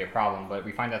 it's starting to be a problem. But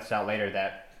we find this out later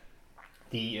that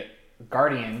the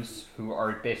Guardians, who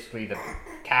are basically the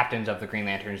captains of the Green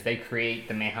Lanterns, they create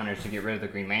the Manhunters to get rid of the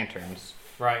Green Lanterns.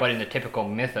 Right. But in the typical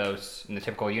mythos, in the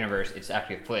typical universe, it's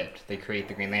actually flipped. They create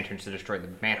the Green Lanterns to destroy the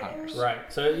Manhunters.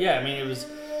 Right. So yeah, I mean, it's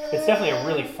definitely a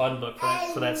really fun book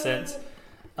for that sense.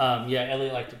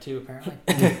 Elliot liked it too, apparently.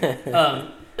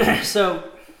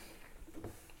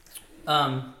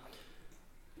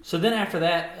 So then after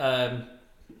that,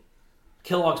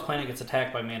 Kilowog's planet gets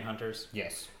attacked by Manhunters,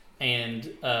 Yes.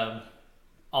 and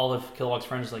all of Kilowog's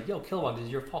friends are like, "Yo, Kilowog, this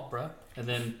is your fault, bro." And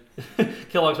then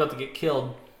Kilowog's about to get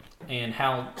killed, and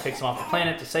Hal takes him off the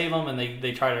planet to save him, and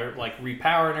they try to like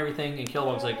repower and everything, and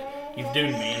Kilowog's like, "You've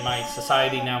doomed me in my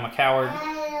society. Now I'm a coward,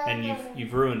 and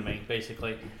you've ruined me,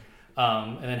 basically."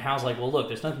 And then Hal's like, "Well, look,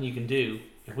 there's nothing you can do.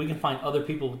 If we can find other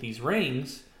people with these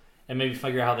rings, and maybe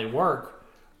figure out how they work,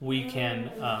 we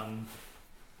can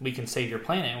save your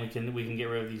planet, and we can get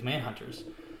rid of these Manhunters."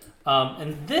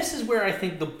 And this is where I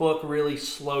think the book really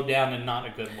slowed down in not a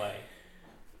good way.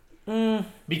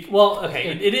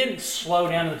 It didn't slow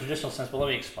down in the traditional sense, but let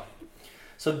me explain.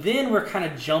 So then we're kind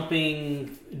of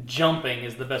jumping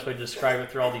is the best way to describe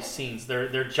it through all these scenes.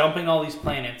 They're jumping all these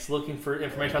planets, looking for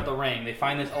information about the ring. They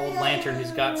find this old lantern who's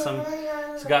got some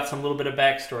little bit of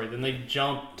backstory. Then they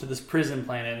jump to this prison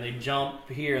planet, and they jump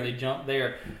here, and they jump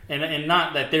there. And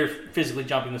not that they're physically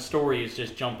jumping, the story is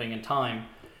just jumping in time.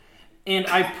 And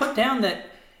I put down that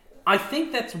I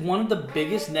think that's one of the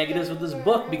biggest negatives of this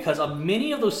book, because of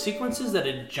many of those sequences that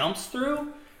it jumps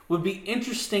through would be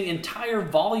interesting entire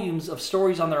volumes of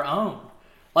stories on their own.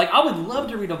 Like, I would love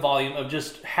to read a volume of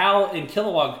just Hal and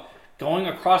Kilowog going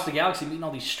across the galaxy, meeting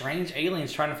all these strange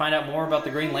aliens, trying to find out more about the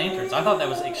Green Lanterns. I thought that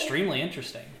was extremely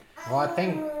interesting. Well, I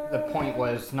think the point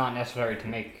was not necessary to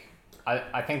make.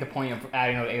 I think the point of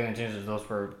adding those aliens is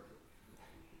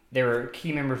they were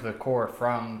key members of the Corps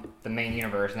from the main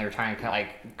universe, and they were trying to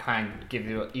kind of give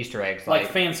you Easter eggs, like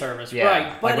fan service, yeah, right?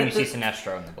 Like But when you see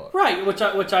Sinestro in the book, right? Which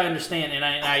I understand, and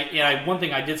I one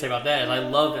thing I did say about that is I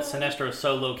love that Sinestro is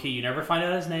so low key. You never find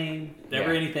out his name,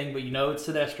 never anything, but you know it's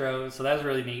Sinestro, so that's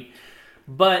really neat.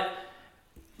 But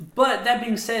that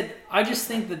being said, I just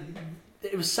think that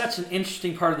it was such an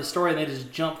interesting part of the story, and they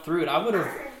just jumped through it.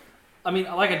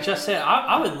 Like I just said,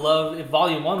 I would love if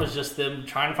Volume 1 was just them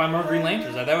trying to find more Green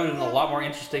Lanterns. That would have been a lot more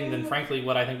interesting than, frankly,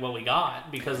 what we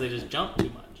got, because they just jumped too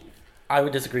much. I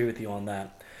would disagree with you on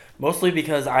that. Mostly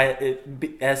because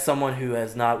as someone who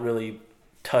has not really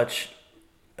touched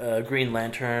Green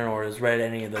Lantern or has read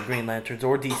any of the Green Lanterns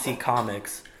or DC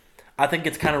comics, I think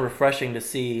it's kind of refreshing to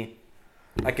see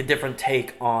like a different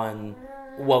take on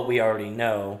what we already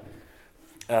know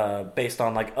based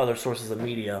on like other sources of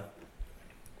media.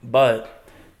 But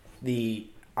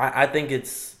I think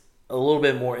it's a little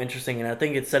bit more interesting, and I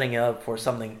think it's setting up for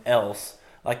something else.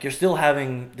 Like, you're still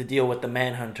having to deal with the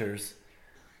Manhunters.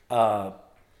 I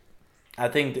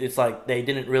think it's like they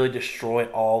didn't really destroy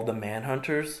all the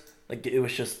Manhunters. Like, it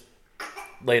was just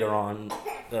later on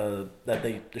that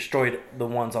they destroyed the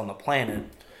ones on the planet.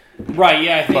 Right.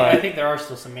 Yeah. I But- think there are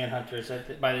still some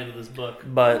manhunters by the end of this book.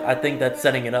 But I think that's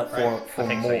setting it up for I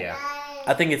think more. so, yeah.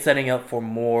 I think it's setting up for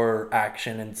more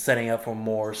action and setting up for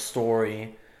more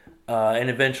story, and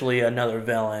eventually another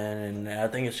villain. And I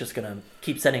think it's just gonna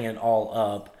keep setting it all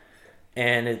up.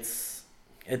 And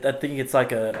I think it's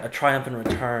like a triumphant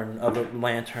return of the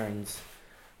Lanterns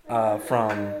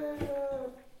from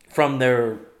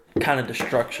their kind of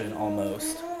destruction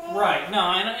almost. Right. No,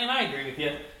 and I agree with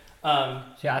you.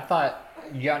 Yeah, I thought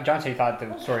John said he thought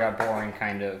the story got boring,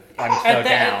 kind of. Slowed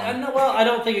down. Well, I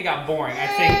don't think it got boring.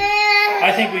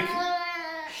 I think we.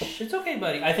 Shh, it's okay,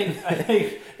 buddy. I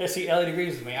think. See, Elliot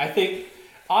agrees with me. I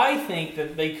think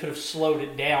that they could have slowed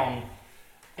it down,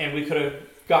 and we could have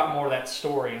got more of that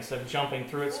story instead of jumping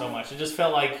through it so much. It just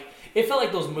felt like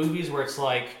those movies where it's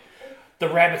like the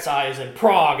rabbit's eyes in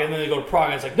Prague, and then they go to Prague,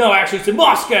 and it's like, no, actually it's in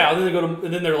Moscow.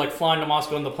 And then they're like flying to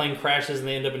Moscow, and the plane crashes, and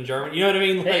they end up in Germany. You know what I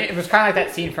mean? Like, It was kind of like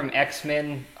that scene from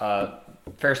X-Men,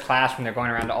 First Class, when they're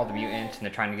going around to all the mutants and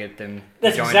they're trying to get them.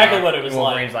 That's to join exactly up. what it was and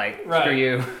Wolverine's like, Right. screw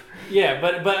you. yeah,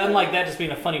 but unlike that just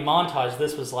being a funny montage,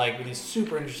 this was like these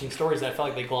super interesting stories that I felt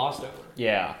like they glossed over.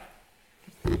 Yeah.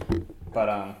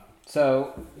 But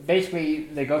so basically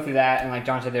they go through that, and like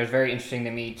John said, there's very interesting.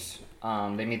 They meet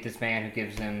this man who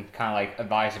gives them kind of like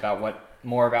advice about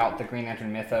more about the Green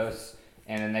Lantern mythos,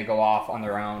 and then they go off on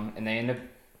their own, and they end up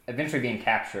eventually being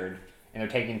captured, and they're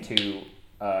taken to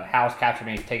Hal's captured,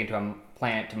 and he's taken to a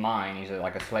planet to mine. He's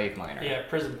like a slave miner. Yeah,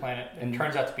 prison planet. It And-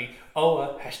 turns out to be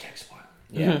Oa #spot.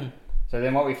 Yeah. So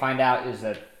then what we find out is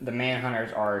that the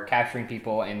Manhunters are capturing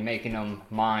people and making them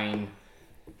mine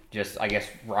just, I guess,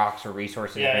 rocks or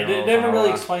resources. Yeah, it minerals, never really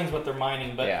Oa. explains what they're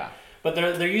mining, but Yeah. but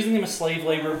they're using them as slave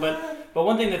labor. But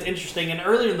one thing that's interesting, and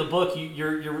earlier in the book,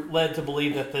 you're led to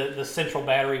believe that the central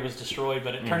battery was destroyed,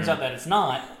 but it turns out that it's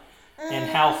not. And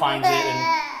Hal finds it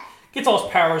and gets all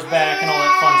his powers back and all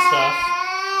that fun stuff.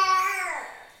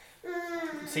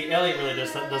 See, Elliot really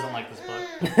doesn't like this book.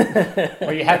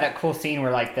 Well, you have that cool scene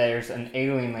where like there's an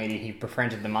alien lady he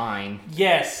befriended the mine,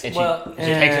 Yes, and well, she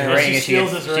takes his and ring she and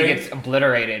steals his she ring. gets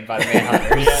obliterated by the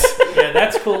Manhunters. yeah,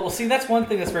 that's cool. Well, see, that's one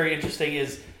thing that's very interesting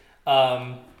is,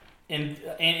 and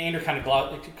Andrew kind of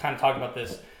talked about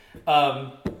this.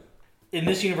 In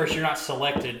this universe, you're not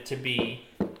selected to be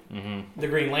the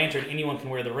Green Lantern. Anyone can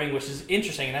wear the ring, which is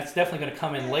interesting, and that's definitely going to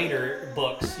come in later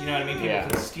books. You know what I mean? People Yeah.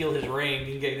 can steal his ring,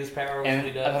 he can get his power, And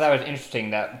what he I thought does. that was interesting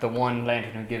that the one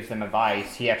Lantern who gives them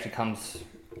advice, he actually comes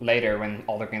later when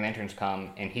all the Green Lanterns come,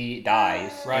 and he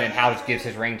dies. Right. And then Hal just gives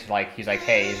his ring to he's like,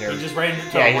 hey, is there... He just ran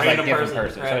into Yeah, a he's like random different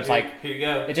person. person. So it's like... here you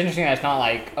go. It's interesting that it's not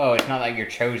like, it's not like you're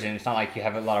chosen. It's not like you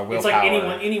have a lot of It's willpower.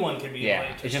 like anyone can be a Yeah,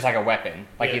 Lantern. it's just like a weapon.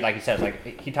 Like Yeah. he says,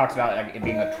 like he talks about it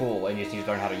being a tool, and you just need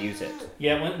to learn how to use it.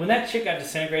 Yeah, when that chick got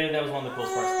disintegrated, that was one of the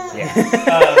coolest parts of the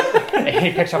book. Yeah. And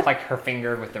he picks up like her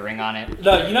finger with the ring on it.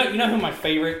 No, you know who my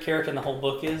favorite character in the whole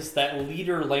book is? That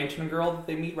leader Lantern girl that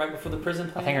they meet right before the prison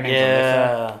I planet. think her name's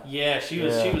Alyssa. Yeah, she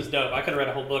was dope. I could have read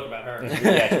a whole book about her.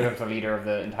 Yeah, she was the leader of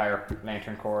the entire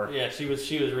Lantern Corps. Yeah, she was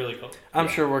really cool. I'm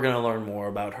sure we're gonna learn more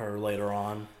about her later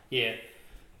on. Yeah.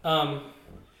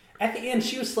 At the end,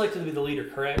 she was selected to be the leader,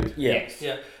 correct? Yes.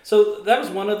 Yeah. So that was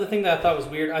one other thing that I thought was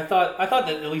weird. I thought that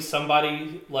at least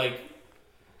somebody like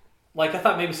I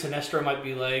thought maybe Sinestro might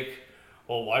be like,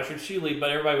 well, why should she lead?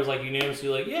 But everybody was like unanimously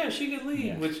like, yeah, she could lead,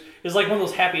 Yes. which is like one of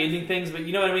those happy ending things. But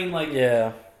you know what I mean? Like,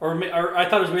 Yeah. Or I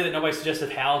thought it was weird that nobody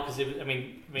suggested Hal because he's the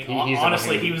honestly,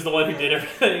 one who- he was the one who did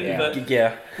everything. Yeah. But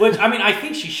Yeah. which I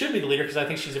think she should be the leader because I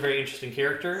think she's a very interesting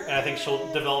character and I think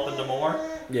she'll develop into more.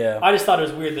 Yeah. I just thought it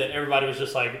was weird that everybody was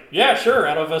just like, yeah, sure,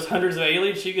 out of us hundreds of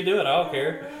aliens, she could do it. I don't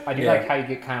care. I do Yeah. like how you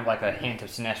get kind of like a hint of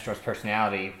Sinestro's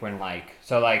personality when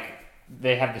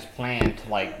they have this plan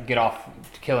to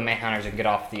kill the Manhunters and get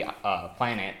off the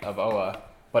planet of Oa,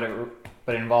 but it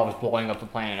involves blowing up the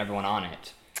planet and everyone on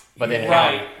it. But then Yeah.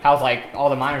 Right. Hal's like, all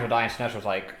the miners will die, and Sinestro's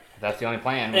like, that's the only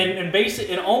plan.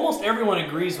 And almost everyone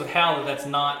agrees with Hal that that's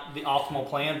not the optimal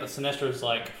plan, but Sinestro's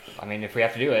like, I mean, if we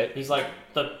have to do it. he's like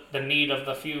the need of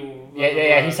the few.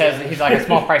 Yeah. He says he's like a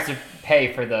small price to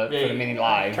pay for the many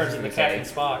lives. Turns into we say.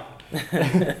 Captain Spock.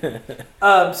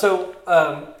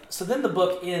 So then the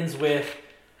book ends with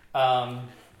one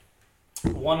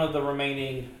of the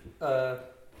remaining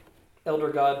Elder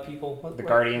God people. The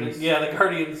Guardians. Yeah, the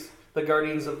Guardians. The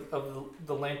Guardians of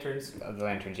the Lanterns. Of the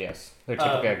Lanterns, yes. They're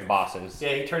typically like the bosses.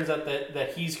 Yeah, he turns out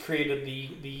that he's created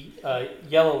the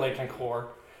Yellow Lantern Corps,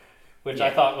 which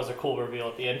I thought was a cool reveal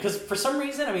at the end. Because for some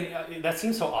reason, that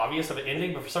seems so obvious of an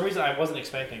ending, but for some reason I wasn't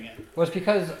expecting it. Well, it's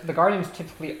because the Guardians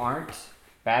typically aren't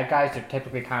bad guys. They're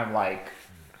typically kind of like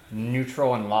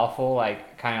neutral and lawful,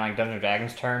 like kind of like Dungeons and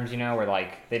Dragons terms, where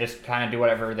like they just kind of do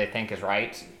whatever they think is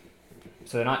right.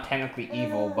 So they're not technically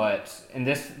evil, but in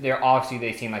this, they're obviously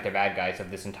they seem like the bad guys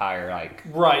of this entire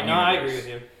Right. No, I universe.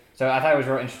 agree with you. So I thought it was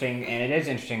real interesting, and it is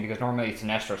interesting because normally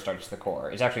Sinestro starts the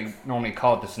Corps. It's actually normally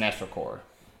called the Sinestro Corps.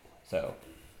 So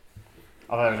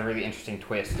I thought it was a really interesting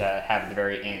twist to have at the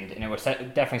very end, and it was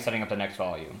definitely setting up the next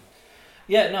volume.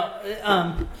 Yeah.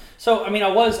 No. So I mean, I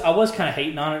was kind of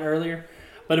hating on it earlier,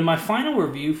 but in my final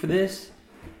review for this,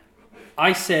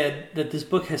 I said that this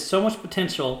book has so much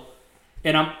potential,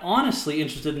 and I'm honestly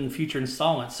interested in future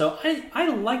installments. So I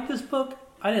like this book.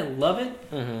 I didn't love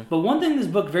it, but one thing this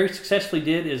book very successfully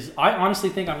did is I honestly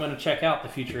think I'm going to check out the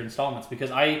future installments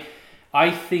because I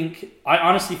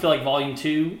honestly feel like Volume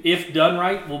 2, if done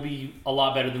right, will be a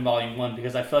lot better than Volume 1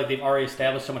 because I feel like they've already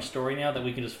established so much story now that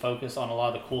we can just focus on a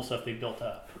lot of the cool stuff they've built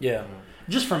up. Yeah.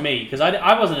 Just for me, because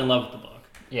I wasn't in love with the book.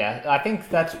 Yeah, I think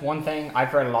that's one thing.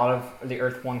 I've read a lot of the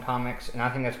Earth 1 comics, and I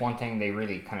think that's one thing they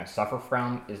really kind of suffer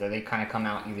from is that they kind of come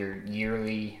out either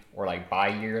yearly or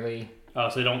bi-yearly. Oh,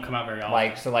 so they don't come out very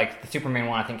often. The Superman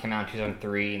one I think came out in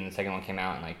 2003, and the second one came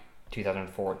out in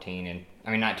 2014, and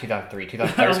I mean not 2003,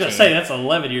 2013. I was gonna say that's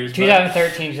 11 years.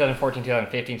 2013, 2014,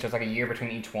 2015. So it's like a year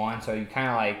between each one. So you kind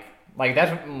of like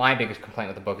that's my biggest complaint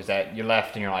with the book is that you're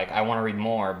left and you're like, I want to read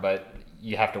more, but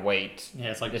you have to wait.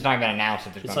 Yeah, it's like it's not even announced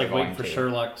if it's going like waiting for to.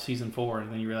 Sherlock season 4,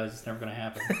 and then you realize it's never going to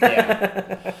happen.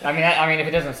 Yeah, I mean, if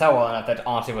it doesn't sell well enough, that's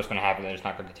honestly what's going to happen. They're just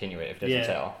not going to continue it if it doesn't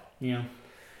sell. Yeah.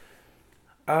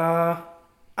 I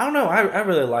don't know. I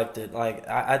really liked it.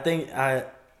 I think I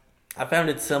found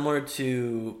it similar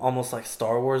to almost like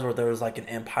Star Wars, where there was like an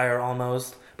empire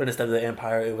almost, but instead of the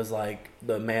empire, it was like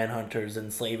the Manhunters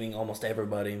enslaving almost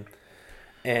everybody.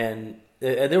 And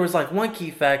there was like one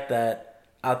key fact that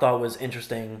I thought was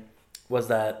interesting was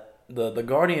that the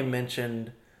Guardian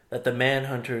mentioned that the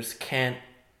Manhunters can't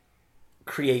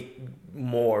create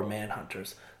more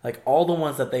Manhunters. Like all the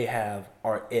ones that they have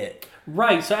are it.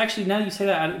 Right. So actually, now you say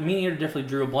that, me and Andrew definitely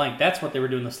drew a blank. That's what they were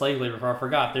doing the slave labor for. I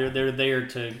forgot. They're there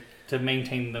to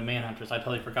maintain the Manhunters. I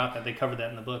totally forgot that they covered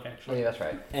that in the book. Actually, oh, yeah, that's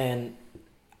right. And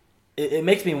it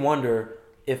makes me wonder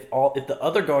if the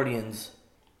other Guardians,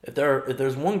 if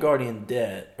there's one Guardian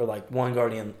dead or like one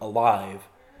Guardian alive,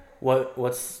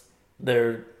 what's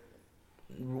the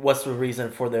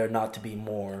reason for there not to be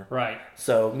more? Right.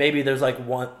 So maybe there's like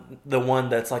the one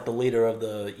that's like the leader of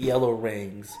the Yellow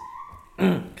Rings,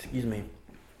 excuse me,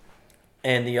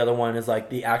 and the other one is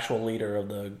like the actual leader of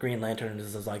the Green Lanterns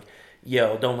is like,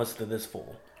 yo, don't listen to this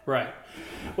fool. Right.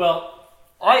 Well,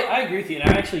 I agree with you, and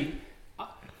I actually.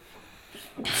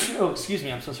 Oh, excuse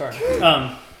me. I'm so sorry.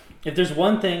 If there's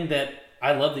one thing that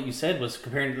I love that you said was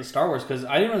comparing to the Star Wars, because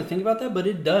I didn't really think about that, but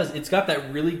it does. It's got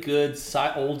that really good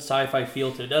old sci-fi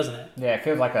feel to it, doesn't it? Yeah, it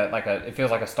feels like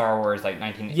a Star Wars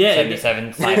 1977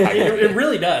 sci-fi. It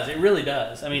really does. It really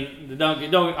does. I mean,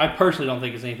 don't. I personally don't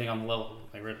think it's anything on the level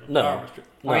of the original Star Wars.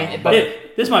 I mean,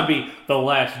 but this might be the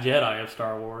Last Jedi of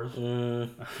Star Wars. Wow.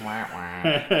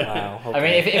 Wow. Okay. I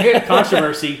mean, if it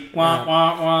Controversy. Wah,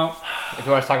 wah, wah. If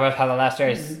you want to talk about how the Last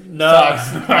Jedi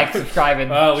sucks, like, subscribe,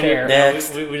 and share.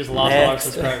 We just lost all our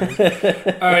subscribers.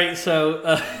 All right,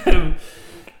 so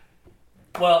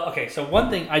well, okay. So one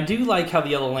thing I do like how the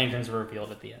Yellow Lanterns were revealed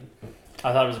at the end.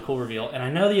 I thought it was a cool reveal, and I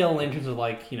know the Yellow Lanterns are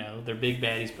like they're big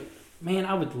baddies, but man,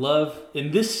 I would love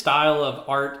in this style of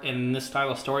art and in this style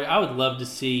of story, I would love to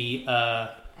see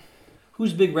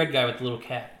who's the big red guy with the little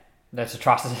cat. That's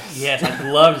Atrocitus. Yes, I'd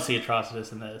love to see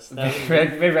Atrocitus in this. Big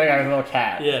red guy with a little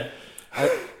cat. Yeah.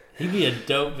 He'd be a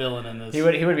dope villain in this. He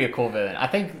would be a cool villain. I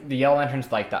think the Yellow Lanterns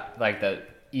like the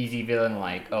easy villain,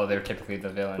 they're typically the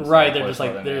villains. Right, they're just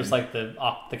like the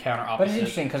counter opposite. But it's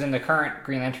interesting because in the current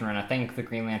Green Lantern run, I think the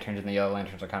Green Lanterns and the Yellow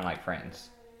Lanterns are kind of like friends.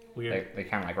 Weird. They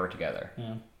kind of like work together.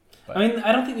 Yeah. But I mean,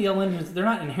 I don't think the Yellow Lanterns, they're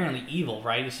not inherently evil,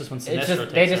 right? It's just when Sinestro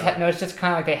takes over. It's just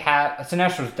kind of like they have...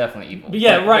 Sinestro's definitely evil. But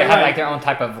yeah, right, They have like their own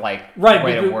type of way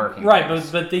of working. Right,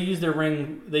 but they use their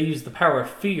ring, they use the power of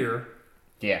fear.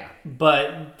 Yeah.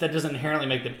 But that doesn't inherently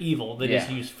make them evil. They just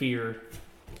use fear.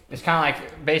 It's kind of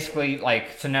like, basically,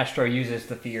 like, Sinestro uses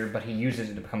the fear, but he uses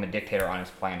it to become a dictator on his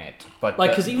planet. But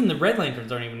because even the Red Lanterns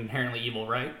aren't even inherently evil,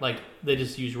 right? Like, they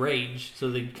just use rage,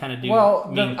 so they kind of do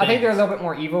I think they're a little bit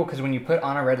more evil, because when you put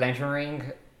on a Red Lantern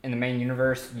ring in the main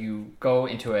universe, you go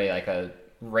into a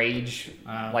rage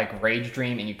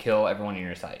dream, and you kill everyone in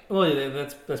your sight. Well, yeah,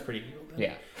 that's pretty evil. Then.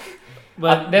 Yeah.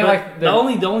 But the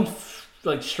only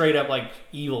like straight up like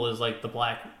evil is like the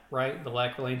black, right? The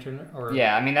Black Lantern, or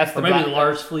yeah, I mean that's or maybe the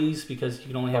Lars Fleas, because you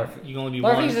can only be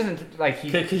one. Lars isn't like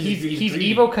he's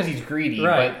evil because he's greedy,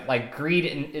 right? But like greed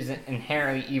isn't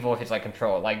inherently evil if it's like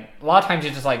control. Like a lot of times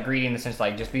it's just like greedy in the sense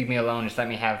like just leave me alone, just let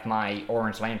me have my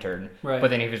orange lantern. Right. But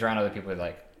then if he's around other people, he's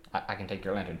like I can take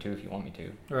your lantern too if you want me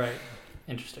to. Right.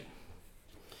 Interesting.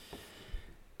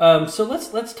 So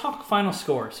let's talk final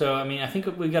score. So I mean, I think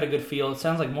we got a good feel. It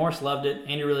sounds like Morris loved it,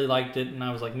 Andy really liked it, and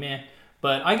I was like meh.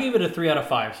 But I gave it a 3 out of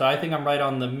 5. So I think I'm right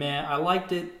on the meh. I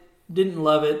liked it, didn't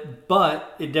love it,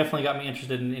 but it definitely got me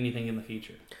interested in anything in the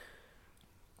future.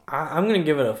 I'm gonna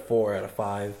give it a 4 out of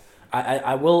 5.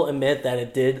 I will admit that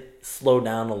it did slow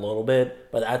down a little bit,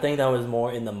 but I think that was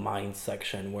more in the mind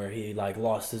section where he like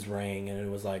lost his ring and it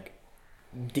was like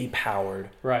depowered.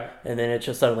 Right. And then it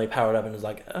just suddenly powered up and it was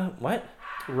like, what?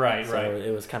 Right. So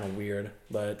it was kind of weird,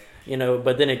 but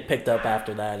but then it picked up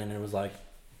after that and it was like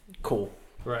cool.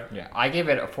 Right. Yeah, I gave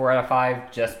it a 4 out of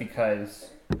 5 just because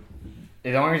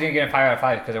the only reason you get a 5 out of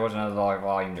 5 is because there wasn't another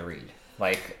volume to read.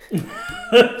 Like,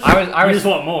 I just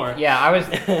want more. Yeah,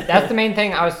 that's the main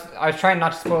thing. I was trying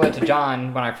not to spoil it to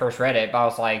John when I first read it, but I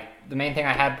was like, the main thing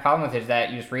I had a problem with is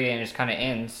that you just read it and it just kind of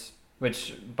ends.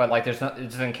 But like, it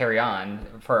doesn't carry on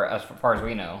for as far as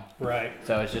we know. Right.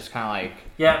 So it's just kind of like.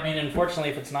 Yeah, I mean,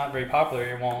 unfortunately, if it's not very popular,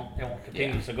 it won't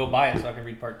continue. Yeah. So go buy it so I can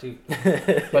read part 2.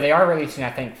 But they are releasing, I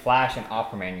think, Flash and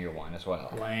Aquaman Year 1 as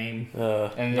well. Lame.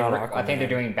 And I think they're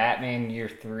doing Batman Year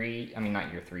 3. I mean,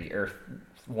 not Year 3. Earth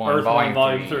 1 Volume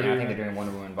 3. And I think they're doing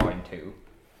Wonder Woman Volume 2.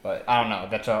 But I don't know.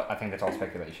 I think that's all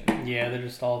speculation. Yeah, they're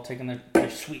just all taking their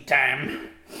sweet time.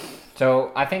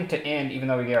 So I think to end, even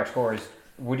though we get our scores,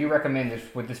 would you recommend this?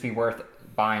 Would this be worth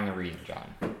buying or reading,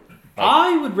 John?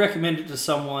 I would recommend it to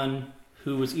someone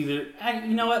who was either...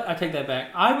 You know what? I take that back.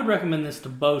 I would recommend this to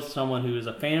both someone who is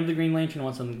a fan of the Green Lantern and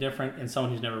wants something different and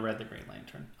someone who's never read the Green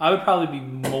Lantern. I would probably be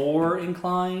more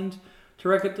inclined to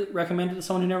recommend it to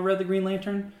someone who never read the Green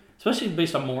Lantern, especially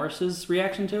based on Morris's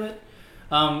reaction to it.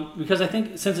 Because I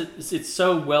think since it's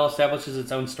so well established as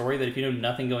its own story that if you know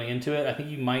nothing going into it, I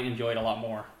think you might enjoy it a lot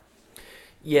more.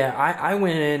 Yeah, I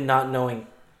went in not knowing,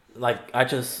 like,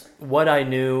 what I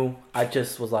knew, I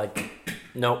just was like,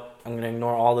 nope, I'm going to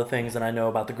ignore all the things that I know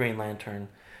about the Green Lantern.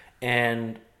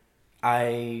 And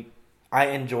I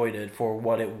enjoyed it for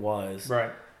what it was.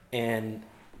 Right. And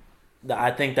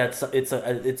I think it's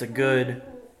a good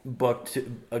book,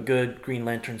 a good Green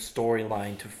Lantern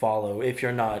storyline to follow if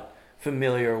you're not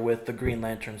familiar with the Green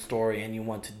Lantern story and you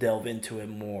want to delve into it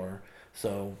more.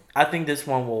 So I think this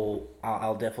one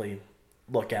I'll definitely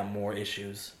look at more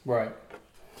issues. Right.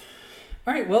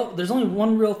 All right. Well, there's only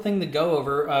one real thing to go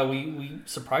over. We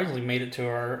surprisingly made it to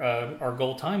our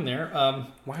goal time there.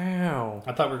 Wow.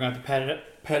 I thought we were going to have to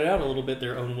pat it out a little bit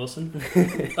there, Owen Wilson.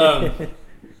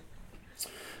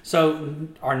 So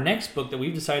our next book that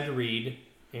we've decided to read,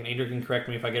 and Adrian can correct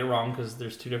me if I get it wrong because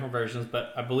there's 2 different versions,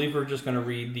 but I believe we're just going to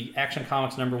read the Action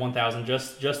Comics number 1000,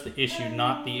 just the issue,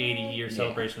 not the 80-year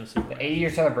celebration of Superman. The 80-year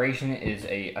celebration is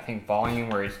I think volume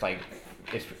where it's like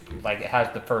it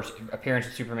has the first appearance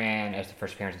of Superman as the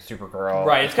first appearance of Supergirl.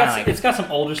 Right. It's got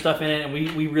some older stuff in it, and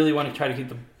we really want to try to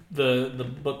keep the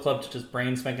book club to just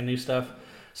brain spanking new stuff.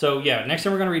 So yeah, next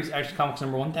time we're going to read is Action Comics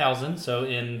number 1000. So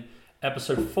in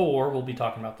episode 4, we'll be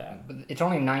talking about that. But it's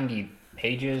only 90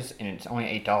 pages and it's only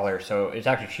 $8, so it's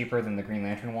actually cheaper than the Green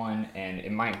Lantern one, and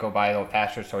it might go by a little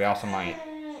faster. So we'll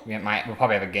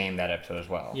probably have a game that episode as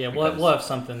well. Yeah, we'll have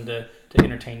something to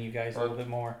entertain you guys a little bit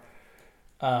more.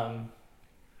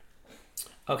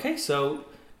 Okay, so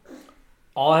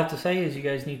all I have to say is you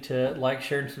guys need to like,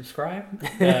 share, and subscribe.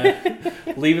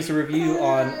 Leave us a review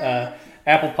on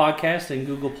Apple Podcasts and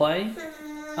Google Play.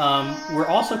 We're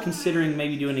also considering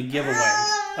maybe doing a giveaway.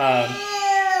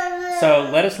 So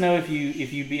let us know if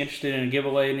you'd be interested in a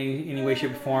giveaway in any way,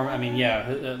 shape, or form. I mean,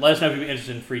 let us know if you'd be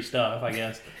interested in free stuff, I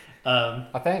guess.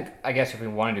 I guess if we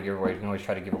wanted to give away, we can always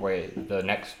try to give away the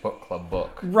next book club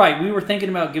book. Right, we were thinking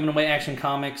about giving away Action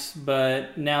Comics,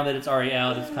 but now that it's already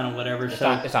out, it's kind of whatever. It's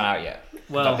not out yet.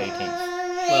 Well, it's out the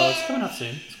 18th. Well, it's coming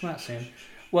out soon.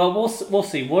 Well, we'll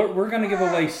see. We're going to give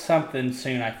away something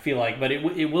soon, I feel like, but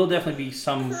it will definitely be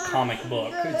some comic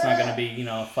book. It's not going to be,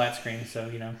 a flat screen, so,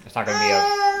 It's not going to be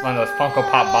one of those Funko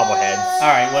Pop bobbleheads. All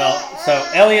right, well, so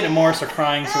Elliot and Morris are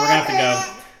crying, so we're going to have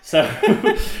to go. So,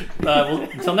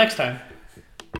 until next time.